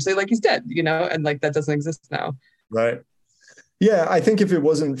more seriously, like he's dead, you know, and like that doesn't exist now. Right. Yeah. I think if it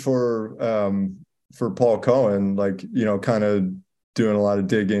wasn't for Paul Cohen, like, you know, kind of doing a lot of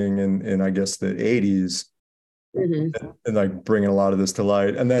digging in I guess the 80s, and like bringing a lot of this to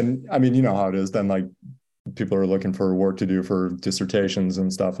light. And then, I mean, you know how it is then, like people are looking for work to do for dissertations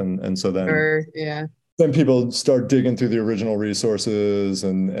and stuff. And so then, then people start digging through the original resources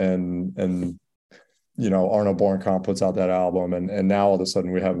and, you know, Arno Bornkamp puts out that album and now all of a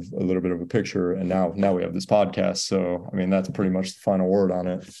sudden we have a little bit of a picture, and now we have this podcast. So, I mean, that's pretty much the final word on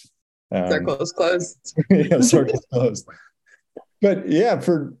it. Circle's closed. Yeah, circle's closed. But yeah,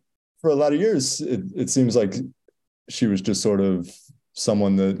 for a lot of years, it seems like she was just sort of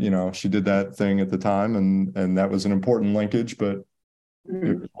someone that, you know, she did that thing at the time, and that was an important linkage, but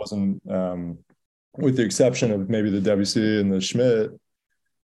it wasn't, with the exception of maybe the Debussy and the Schmidt,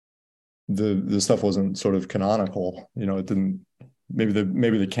 the stuff wasn't sort of canonical. You know, it didn't, maybe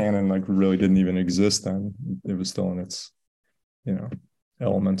the canon like really didn't even exist then. It was still in its, you know,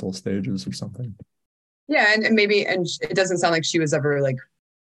 elemental stages or something. Yeah, and maybe, and it doesn't sound like she was ever like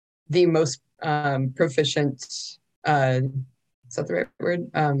the most proficient, is that the right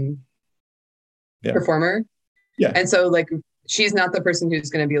word? Performer. Yeah. And so like, she's not the person who's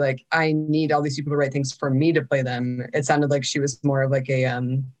going to be like, I need all these people to write things for me to play them. It sounded like she was more of like a,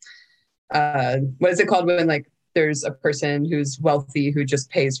 what is it called when like there's a person who's wealthy who just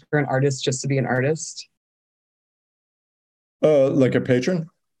pays for an artist just to be an artist? Like a patron?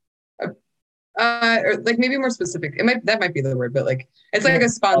 Or like maybe more specific. That might be the word, but like it's like a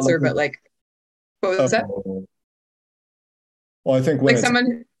sponsor, but like what was that? Well, I think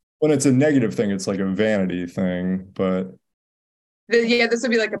when it's a negative thing, it's like a vanity thing, but this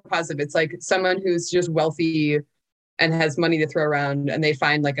would be like a positive. It's like someone who's just wealthy and has money to throw around, and they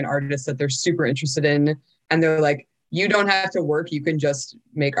find like an artist that they're super interested in, and they're like, you don't have to work, you can just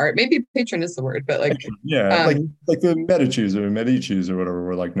make art. Maybe patron is the word, but like like the Medicis or whatever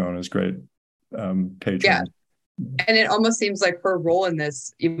were like known as great patrons. Yeah. And it almost seems like her role in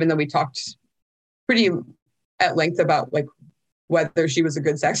this, even though we talked pretty at length about like whether she was a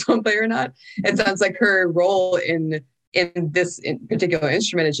good saxophone player or not, it sounds like her role in this particular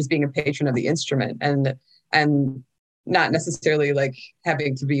instrument is just being a patron of the instrument and not necessarily like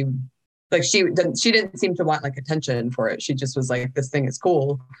having to be like, she didn't seem to want like attention for it. She just was like, this thing is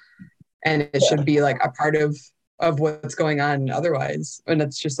cool and it should be like a part of what's going on otherwise. And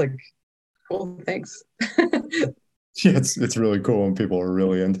it's just like, cool, thanks. Yeah, it's really cool when people are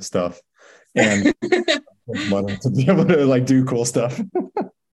really into stuff and money to be able to like do cool stuff.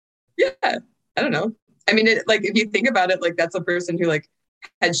 Yeah, I don't know. I mean, like if you think about it, like that's a person who like,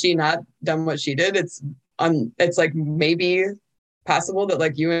 had she not done what she did, it's like maybe possible that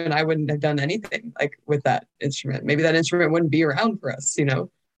like you and I wouldn't have done anything like with that instrument. Maybe that instrument wouldn't be around for us, you know?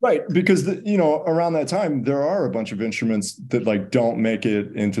 Right, because you know, around that time there are a bunch of instruments that like don't make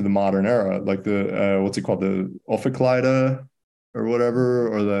it into the modern era, like the what's it called, the ophicleide or whatever,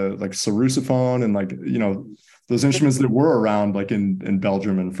 or the like sarrusophone, and like, you know, those instruments that were around like in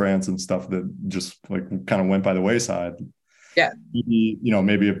Belgium and France and stuff that just like kind of went by the wayside. Yeah,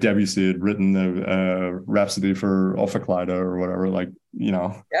 maybe if Debussy had written the Rhapsody for ophicleide or whatever, like, you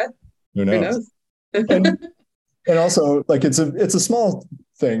know, who knows? And also like it's a small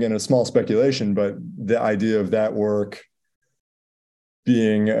thing and a small speculation, but the idea of that work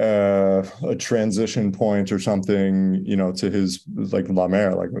being a transition point or something, you know, to his like La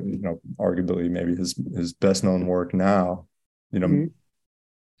Mer, like, you know, arguably maybe his best known work now, you know,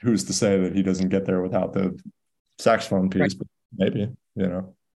 who's to say that he doesn't get there without the saxophone piece, right. But maybe, you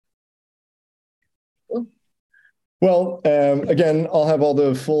know. Well, again, I'll have all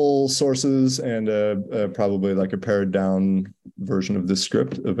the full sources and probably like a pared down version of this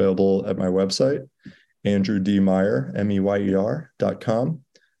script available at my website, andrewdmeyer, MEYER.com.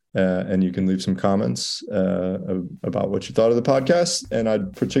 And you can leave some comments about what you thought of the podcast. And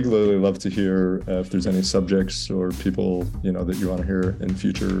I'd particularly love to hear if there's any subjects or people, you know, that you want to hear in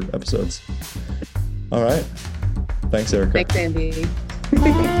future episodes. All right. Thanks, Erika. Thanks, Andy.